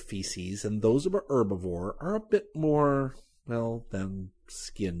meat-eater feces and those of a herbivore are a bit more, well, than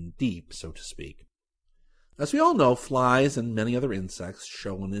skin deep, so to speak. As we all know, flies and many other insects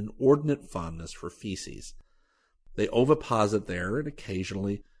show an inordinate fondness for feces. They oviposit there and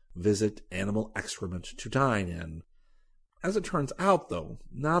occasionally visit animal excrement to dine in. As it turns out, though,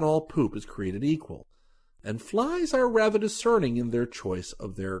 not all poop is created equal, and flies are rather discerning in their choice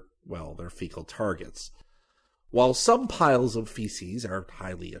of their fecal targets. While some piles of feces are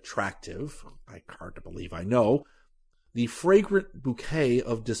highly attractive, hard to believe I know, the fragrant bouquet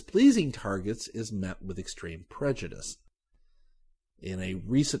of displeasing targets is met with extreme prejudice. In a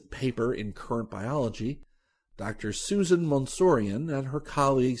recent paper in Current Biology, Dr. Susan Monsorian and her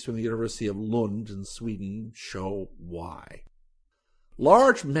colleagues from the University of Lund in Sweden show why.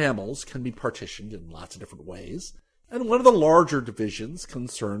 Large mammals can be partitioned in lots of different ways, and one of the larger divisions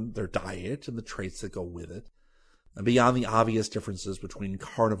concern their diet and the traits that go with it. And beyond the obvious differences between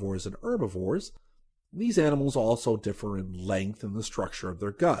carnivores and herbivores, these animals also differ in length and the structure of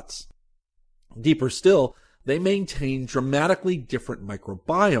their guts. Deeper still, they maintain dramatically different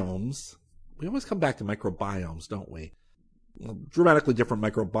microbiomes. We always come back to microbiomes, don't we? Dramatically different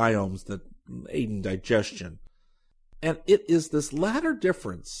microbiomes that aid in digestion. And it is this latter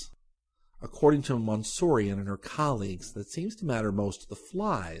difference, according to Monsorian and her colleagues, that seems to matter most to the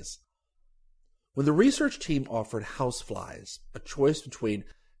flies. When the research team offered houseflies a choice between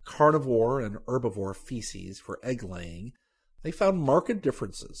carnivore and herbivore feces for egg laying, they found marked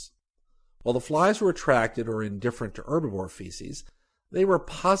differences. While the flies were attracted or indifferent to herbivore feces, they were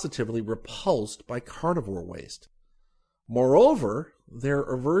positively repulsed by carnivore waste. Moreover, their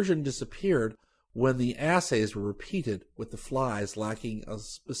aversion disappeared when the assays were repeated with the flies lacking a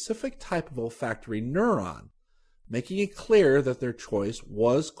specific type of olfactory neuron, making it clear that their choice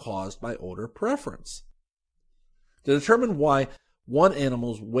was caused by odor preference. To determine why one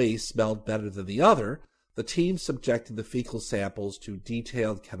animal's waste smelled better than the other, the team subjected the fecal samples to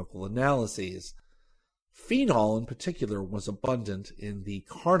detailed chemical analyses. Phenol, in particular, was abundant in the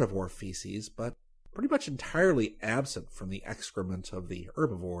carnivore feces, but pretty much entirely absent from the excrement of the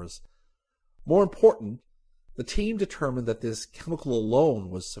herbivores. More important, the team determined that this chemical alone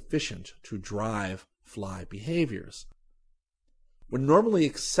was sufficient to drive fly behaviors. When normally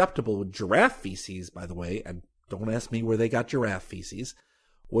acceptable with giraffe feces, by the way, and don't ask me where they got giraffe feces,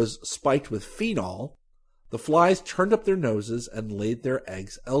 was spiked with phenol, the flies turned up their noses and laid their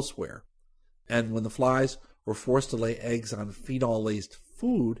eggs elsewhere. And when the flies were forced to lay eggs on phenol-laced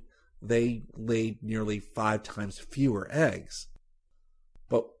food, they laid nearly 5 times fewer eggs.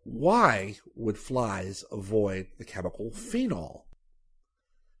 But why would flies avoid the chemical phenol?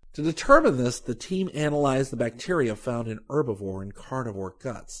 To determine this, the team analyzed the bacteria found in herbivore and carnivore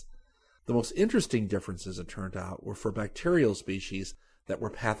guts. The most interesting differences, it turned out, were for bacterial species that were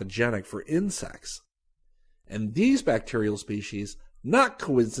pathogenic for insects. And these bacterial species, not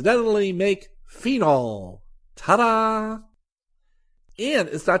coincidentally, make phenol. Ta-da! And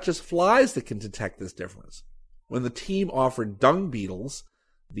it's not just flies that can detect this difference. When the team offered dung beetles,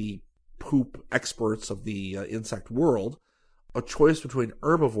 the poop experts of the insect world, a choice between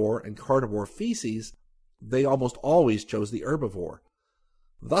herbivore and carnivore feces, they almost always chose the herbivore.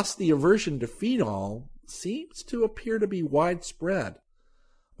 Thus, the aversion to phenol seems to appear to be widespread.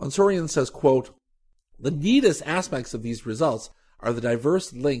 Mansourian says, quote, "The neatest aspects of these results are the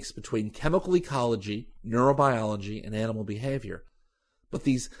diverse links between chemical ecology, neurobiology, and animal behavior. But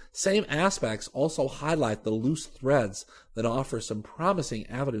these same aspects also highlight the loose threads that offer some promising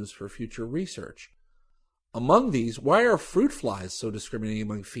avenues for future research. Among these, why are fruit flies so discriminating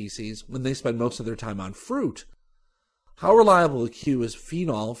among feces when they spend most of their time on fruit? How reliable a cue is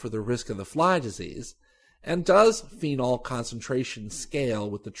phenol for the risk of the fly disease? And does phenol concentration scale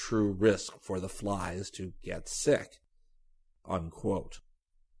with the true risk for the flies to get sick?" Unquote.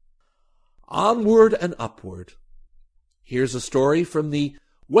 Onward and upward. Here's a story from the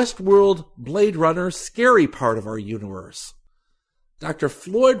Westworld Blade Runner scary part of our universe. Dr.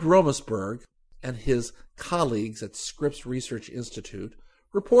 Floyd Romasberg and his colleagues at Scripps Research Institute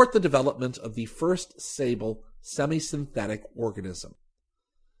report the development of the first stable semi-synthetic organism.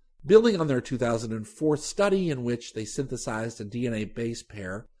 Building on their 2004 study in which they synthesized a DNA base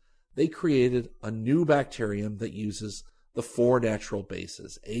pair, they created a new bacterium that uses the 4 natural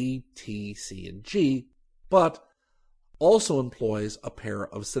bases, A, T, C, and G, but also employs a pair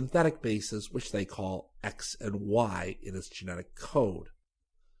of synthetic bases which they call X and Y in its genetic code.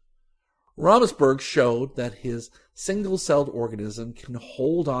 Romasberg showed that his single-celled organism can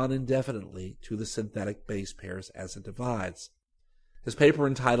hold on indefinitely to the synthetic base pairs as it divides. His paper,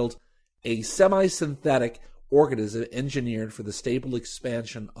 entitled "A Semi-Synthetic Organism Engineered for the Stable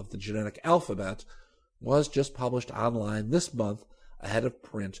Expansion of the Genetic Alphabet," was just published online this month ahead of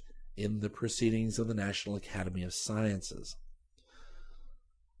print in the Proceedings of the National Academy of Sciences.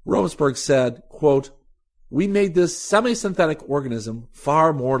 Romasberg said, quote, "We made this semi-synthetic organism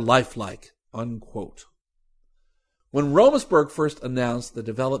far more lifelike," unquote. When Romasberg first announced the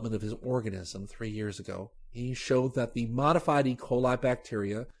development of his organism 3 years ago, he showed that the modified E. coli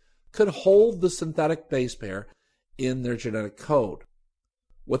bacteria could hold the synthetic base pair in their genetic code.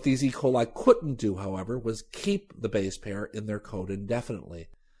 What these E. coli couldn't do, however, was keep the base pair in their code indefinitely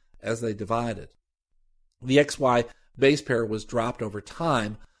as they divided. The XY base pair was dropped over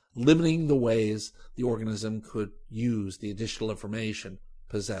time, limiting the ways the organism could use the additional information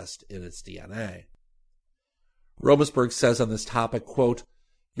possessed in its DNA. Romasberg says on this topic, quote,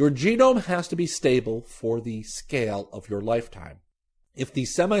 "Your genome has to be stable for the scale of your lifetime. If the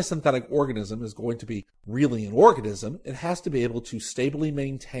semi-synthetic organism is going to be really an organism, it has to be able to stably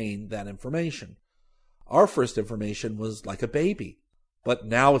maintain that information. Our first information was like a baby, but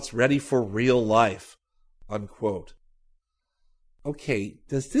now it's ready for real life," unquote. Okay,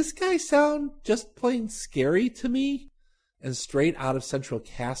 does this guy sound just plain scary to me and straight out of Central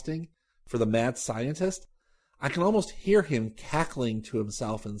Casting for the mad scientist? I can almost hear him cackling to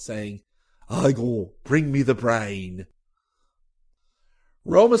himself and saying, "I go, bring me the brain."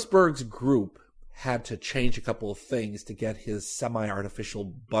 Romasberg's group had to change a couple of things to get his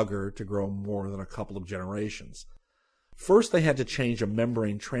semi-artificial bugger to grow more than a couple of generations. First, they had to change a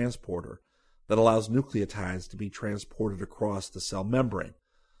membrane transporter that allows nucleotides to be transported across the cell membrane.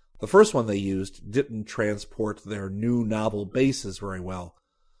 The first one they used didn't transport their new novel bases very well.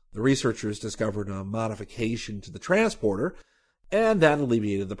 The researchers discovered a modification to the transporter, and that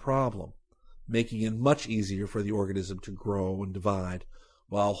alleviated the problem, making it much easier for the organism to grow and divide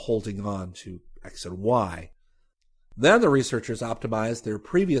while holding on to X and Y. Then the researchers optimized their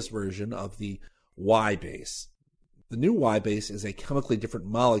previous version of the Y base. The new Y base is a chemically different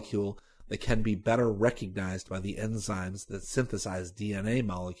molecule that can be better recognized by the enzymes that synthesize DNA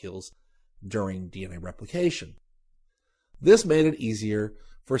molecules during DNA replication. This made it easier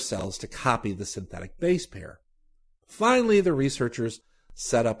for cells to copy the synthetic base pair. Finally, the researchers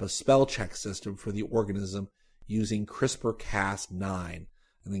set up a spell check system for the organism using CRISPR-Cas9,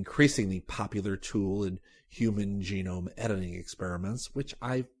 an increasingly popular tool in human genome editing experiments, which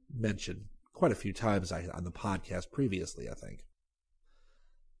I've mentioned quite a few times on the podcast previously, I think.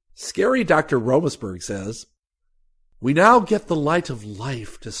 Scary Dr. Romasberg says, "We now get the light of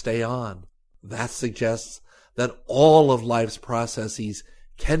life to stay on. That suggests that all of life's processes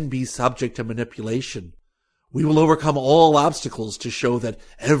can be subject to manipulation. We will overcome all obstacles to show that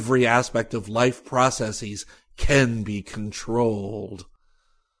every aspect of life processes can be controlled."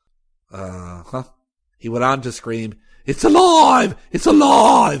 He went on to scream, "It's alive! It's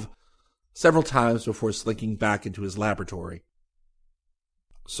alive!" several times before slinking back into his laboratory.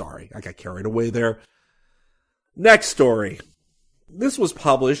 Sorry, I got carried away there. Next story. This was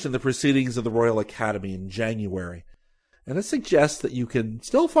published in the Proceedings of the Royal Academy in January, and it suggests that you can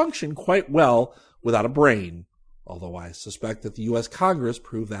still function quite well without a brain, although I suspect that the U.S. Congress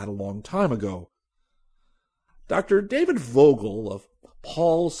proved that a long time ago. Dr. David Vogel of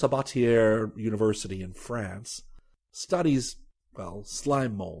Paul Sabatier University in France studies,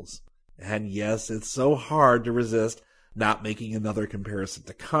 slime molds. And yes, it's so hard to resist not making another comparison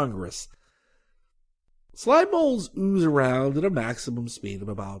to Congress. Slime molds ooze around at a maximum speed of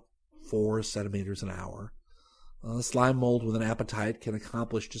about 4 centimeters an hour. A slime mold with an appetite can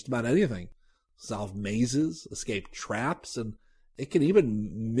accomplish just about anything. Solve mazes, escape traps, and it can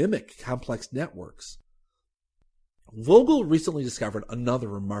even mimic complex networks. Vogel recently discovered another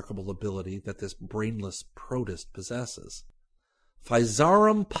remarkable ability that this brainless protist possesses.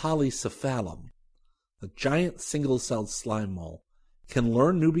 Physarum polycephalum, a giant single-celled slime mold, can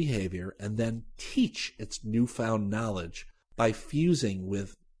learn new behavior and then teach its newfound knowledge by fusing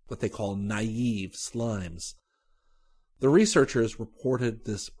with what they call naive slimes. The researchers reported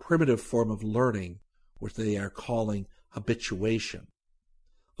this primitive form of learning, which they are calling habituation.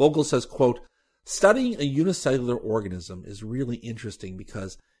 Vogel says, quote, "Studying a unicellular organism is really interesting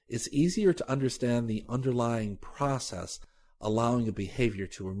because it's easier to understand the underlying process allowing a behavior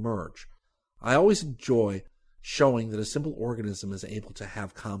to emerge. I always enjoy showing that a simple organism is able to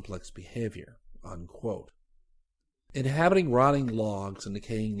have complex behavior," unquote. Inhabiting rotting logs and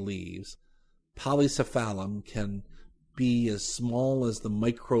decaying leaves, polycephalum can be as small as the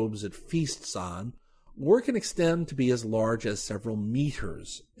microbes it feasts on, or it can extend to be as large as several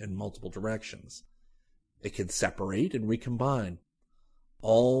meters in multiple directions. It can separate and recombine,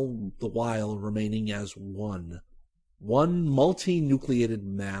 all the while remaining as one multinucleated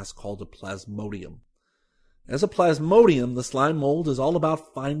mass called a plasmodium. As a plasmodium, the slime mold is all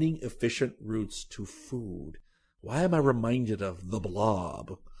about finding efficient routes to food. Why am I reminded of the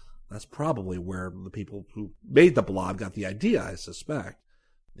Blob? That's probably where the people who made the Blob got the idea, I suspect.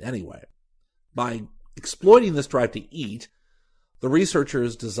 Anyway, by exploiting this drive to eat, the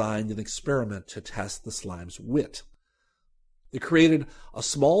researchers designed an experiment to test the slime's wit. They created a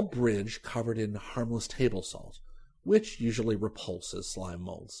small bridge covered in harmless table salt, which usually repulses slime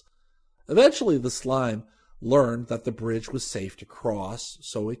molds. Eventually, the slime learned that the bridge was safe to cross,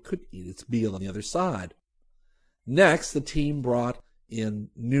 so it could eat its meal on the other side. Next, the team brought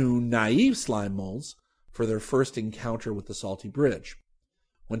in new naive slime molds for their first encounter with the salty bridge.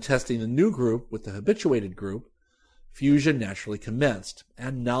 When testing the new group with the habituated group, fusion naturally commenced,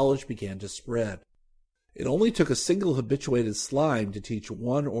 and knowledge began to spread. It only took a single habituated slime to teach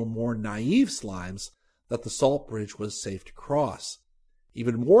one or more naive slimes that the salt bridge was safe to cross.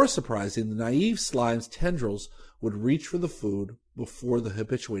 Even more surprising, the naive slime's tendrils would reach for the food before the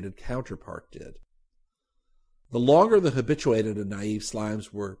habituated counterpart did. The longer the habituated and naive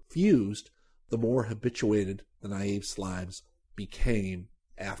slimes were fused, the more habituated the naive slimes became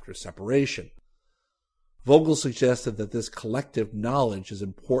after separation. Vogel suggested that this collective knowledge is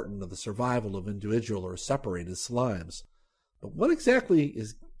important to the survival of individual or separated slimes. But what exactly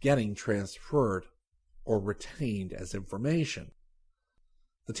is getting transferred or retained as information?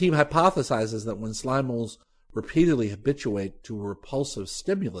 The team hypothesizes that when slime molds repeatedly habituate to a repulsive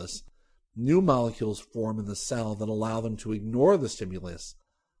stimulus, new molecules form in the cell that allow them to ignore the stimulus.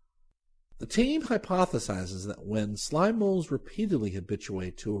 The team hypothesizes that when slime molds repeatedly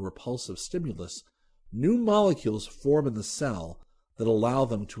habituate to a repulsive stimulus, new molecules form in the cell that allow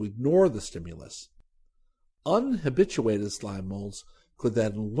them to ignore the stimulus. Unhabituated slime molds could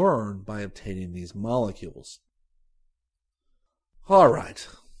then learn by obtaining these molecules. All right,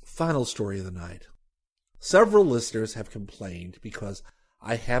 final story of the night. Several listeners have complained because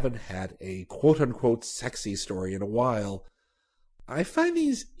I haven't had a quote-unquote sexy story in a while. I find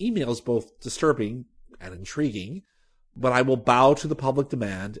these emails both disturbing and intriguing, but I will bow to the public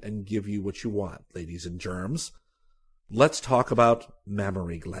demand and give you what you want, ladies and germs. Let's talk about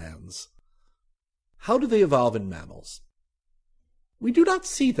mammary glands. How do they evolve in mammals? We do not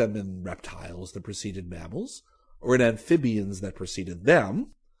see them in reptiles that preceded mammals, or in amphibians that preceded them,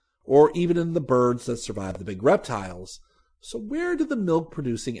 or even in the birds that survived the big reptiles. So where did the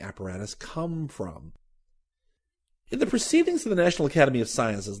milk-producing apparatus come from? In the proceedings of the National Academy of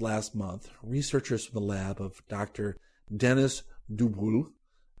Sciences last month, researchers from the lab of Dr. Denis Duboul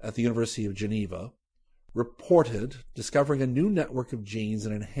at the University of Geneva reported discovering a new network of genes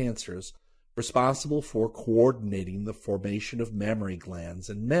and enhancers responsible for coordinating the formation of mammary glands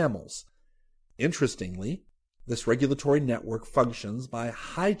in mammals. Interestingly, this regulatory network functions by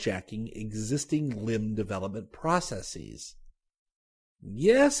hijacking existing limb development processes.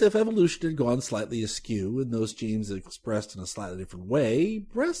 Yes, if evolution had gone slightly askew and those genes had expressed in a slightly different way,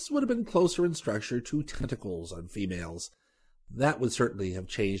 breasts would have been closer in structure to tentacles on females. That would certainly have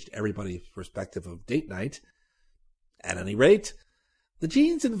changed everybody's perspective of date night. At any rate, the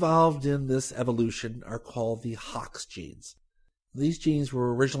genes involved in this evolution are called the Hox genes. These genes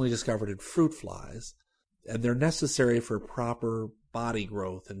were originally discovered in fruit flies, and they're necessary for proper body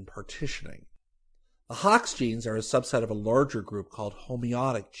growth and partitioning. The Hox genes are a subset of a larger group called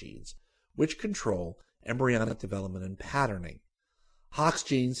homeotic genes, which control embryonic development and patterning. Hox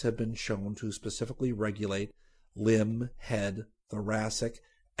genes have been shown to specifically regulate limb, head, thoracic,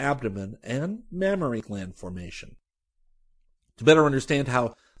 abdomen, and mammary gland formation. To better understand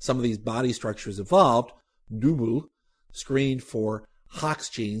how some of these body structures evolved, Duboul screened for Hox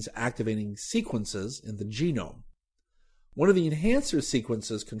genes activating sequences in the genome. One of the enhancer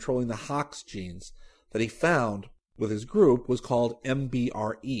sequences controlling the Hox genes that he found with his group was called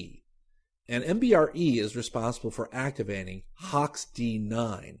MBRE. And MBRE is responsible for activating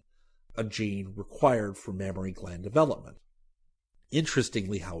HOXD9, a gene required for mammary gland development.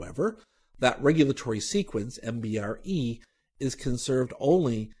 Interestingly, however, that regulatory sequence, MBRE, is conserved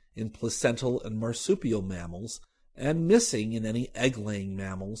only in placental and marsupial mammals and missing in any egg-laying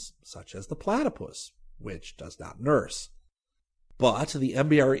mammals such as the platypus, which does not nurse. But the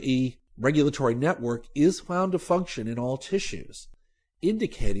MBRE regulatory network is found to function in all tissues,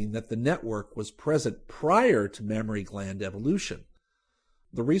 indicating that the network was present prior to mammary gland evolution.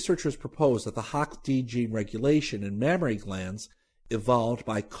 The researchers propose that the HOXD gene regulation in mammary glands evolved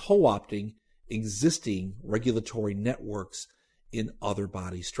by co-opting existing regulatory networks in other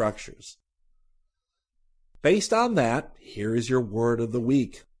body structures. Based on that, here is your word of the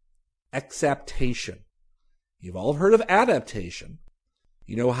week: exaptation. You've all heard of adaptation.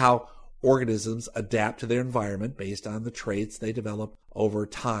 You know how organisms adapt to their environment based on the traits they develop over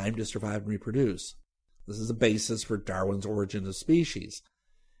time to survive and reproduce. This is the basis for Darwin's Origin of Species.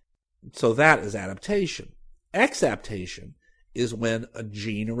 So that is adaptation. Exaptation is when a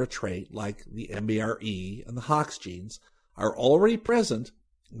gene or a trait like the MBRE and the Hox genes are already present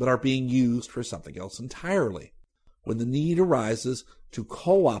but are being used for something else entirely, when the need arises to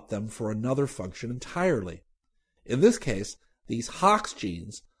co-opt them for another function entirely. In this case, these Hox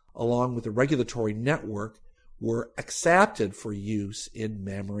genes, along with the regulatory network, were accepted for use in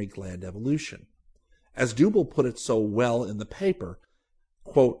mammary gland evolution. As Duboul put it so well in the paper,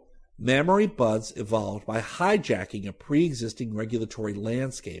 quote, mammary buds evolved by hijacking a pre-existing regulatory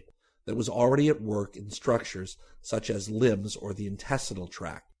landscape that was already at work in structures such as limbs or the intestinal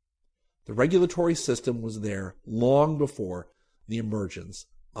tract. The regulatory system was there long before the emergence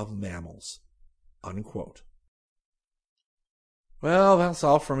of mammals. Unquote. Well, that's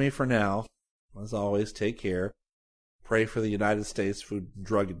all for me for now. As always, take care. Pray for the United States Food and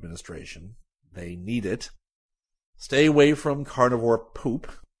Drug Administration. They need it. Stay away from carnivore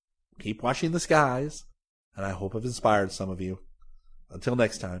poop. Keep watching the skies. And I hope I've inspired some of you. Until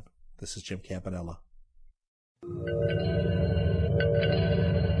next time, this is Jim Campanella.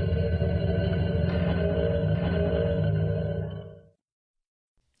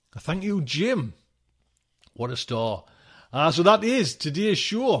 Thank you, Jim. What a star. So that is today's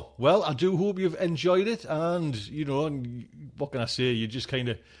show. Well, I do hope you've enjoyed it. And, you know, what can I say? You just kind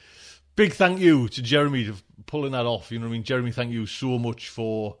of... Big thank you to Jeremy for pulling that off. You know what I mean? Jeremy, thank you so much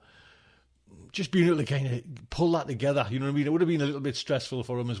for just being able to kind of pull that together. You know what I mean? It would have been a little bit stressful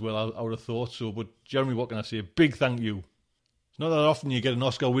for him as well, I would have thought so. But Jeremy, what can I say? Big thank you. It's not that often you get an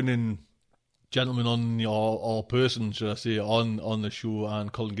Oscar-winning gentleman on or person, should I say, on the show,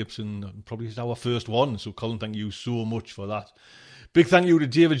 and Colin Gibson probably is our first one. So Colin, thank you so much for that. Big thank you to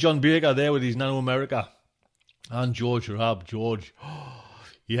David John Baker there with his Nano America, and George Rab. George,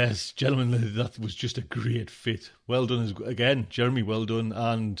 yes, gentlemen, that was just a great fit. Well done again, Jeremy. Well done,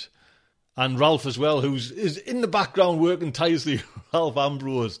 and Ralph as well, is in the background working tirelessly. Ralph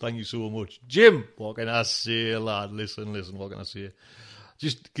Ambrose, thank you so much. Jim, what can I say, lad? Listen, what can I say?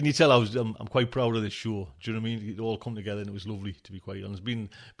 Just, can you tell I'm quite proud of this show? Do you know what I mean? It all come together and it was lovely, to be quite honest. Been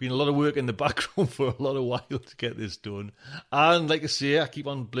a lot of work in the background for a lot of while to get this done. And like I say, I keep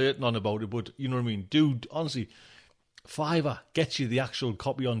on blurting on about it, but you know what I mean? Dude, honestly, $5 gets you the actual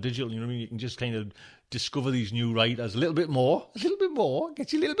copy on digital. You know what I mean? You can just kind of discover these new writers a little bit more,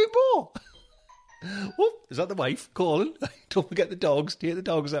 gets you a little bit more. Oh, is that the wife calling? Don't forget the dogs, take the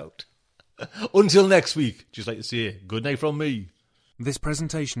dogs out. Until next week, just like to say, good night from me. This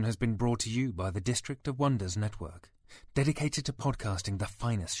presentation has been brought to you by the District of Wonders Network, dedicated to podcasting the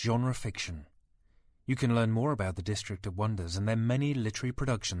finest genre fiction. You can learn more about the District of Wonders and their many literary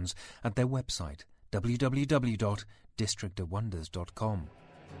productions at their website, www.districtofwonders.com.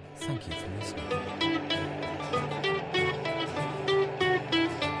 Thank you for listening.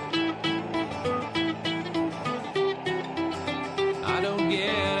 I don't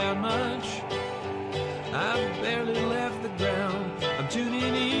get out much. I've barely left the ground. I'm tuning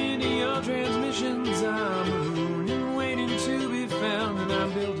into your transmissions. I'm mooning, waiting to be found. And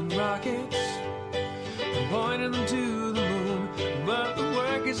I'm building rockets. I'm pointing them to the moon. But the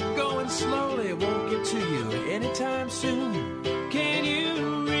work is going slowly. It won't get to you anytime soon. Can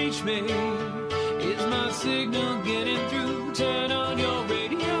you reach me? Is my signal getting through? Turn on your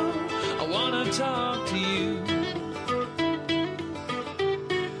radio. I want to talk to you.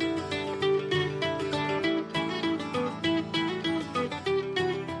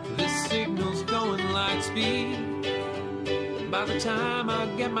 Speed. By the time I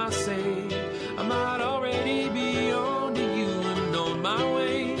get my say, I might already be on to you and on my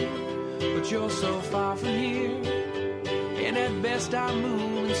way. But you're so far from here, and at best I'm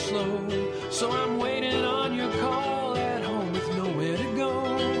moving slow. So I'm waiting on your call at home with nowhere to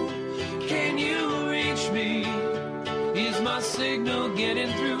go. Can you reach me? Is my signal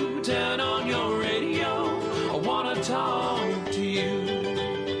getting through? Turn on your radio. I want to talk to you.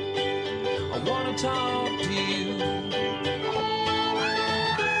 I want to talk to you.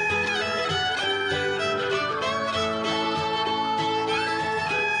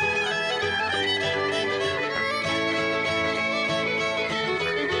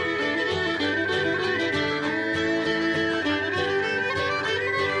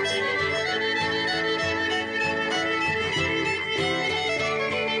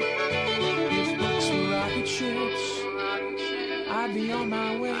 If books were rocket ships, I'd be on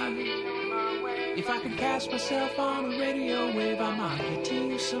my way. If I could cast myself on a radio wave, I might get to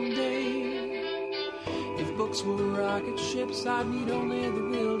you someday. If books were rocket ships, I'd need only the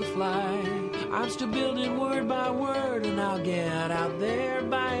will to fly. I'm still building word by word, and I'll get out there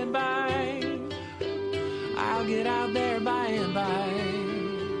by and by. I'll get out there by and by.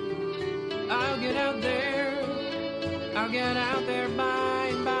 I'll get out there. I'll get out there by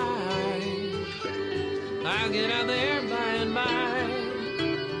and by. I'll get out there by and by.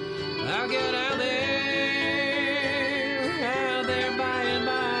 I'll get out there by and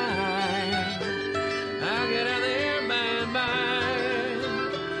by. I'll get out there by and by.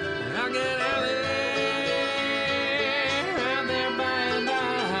 I'll get out there by and by.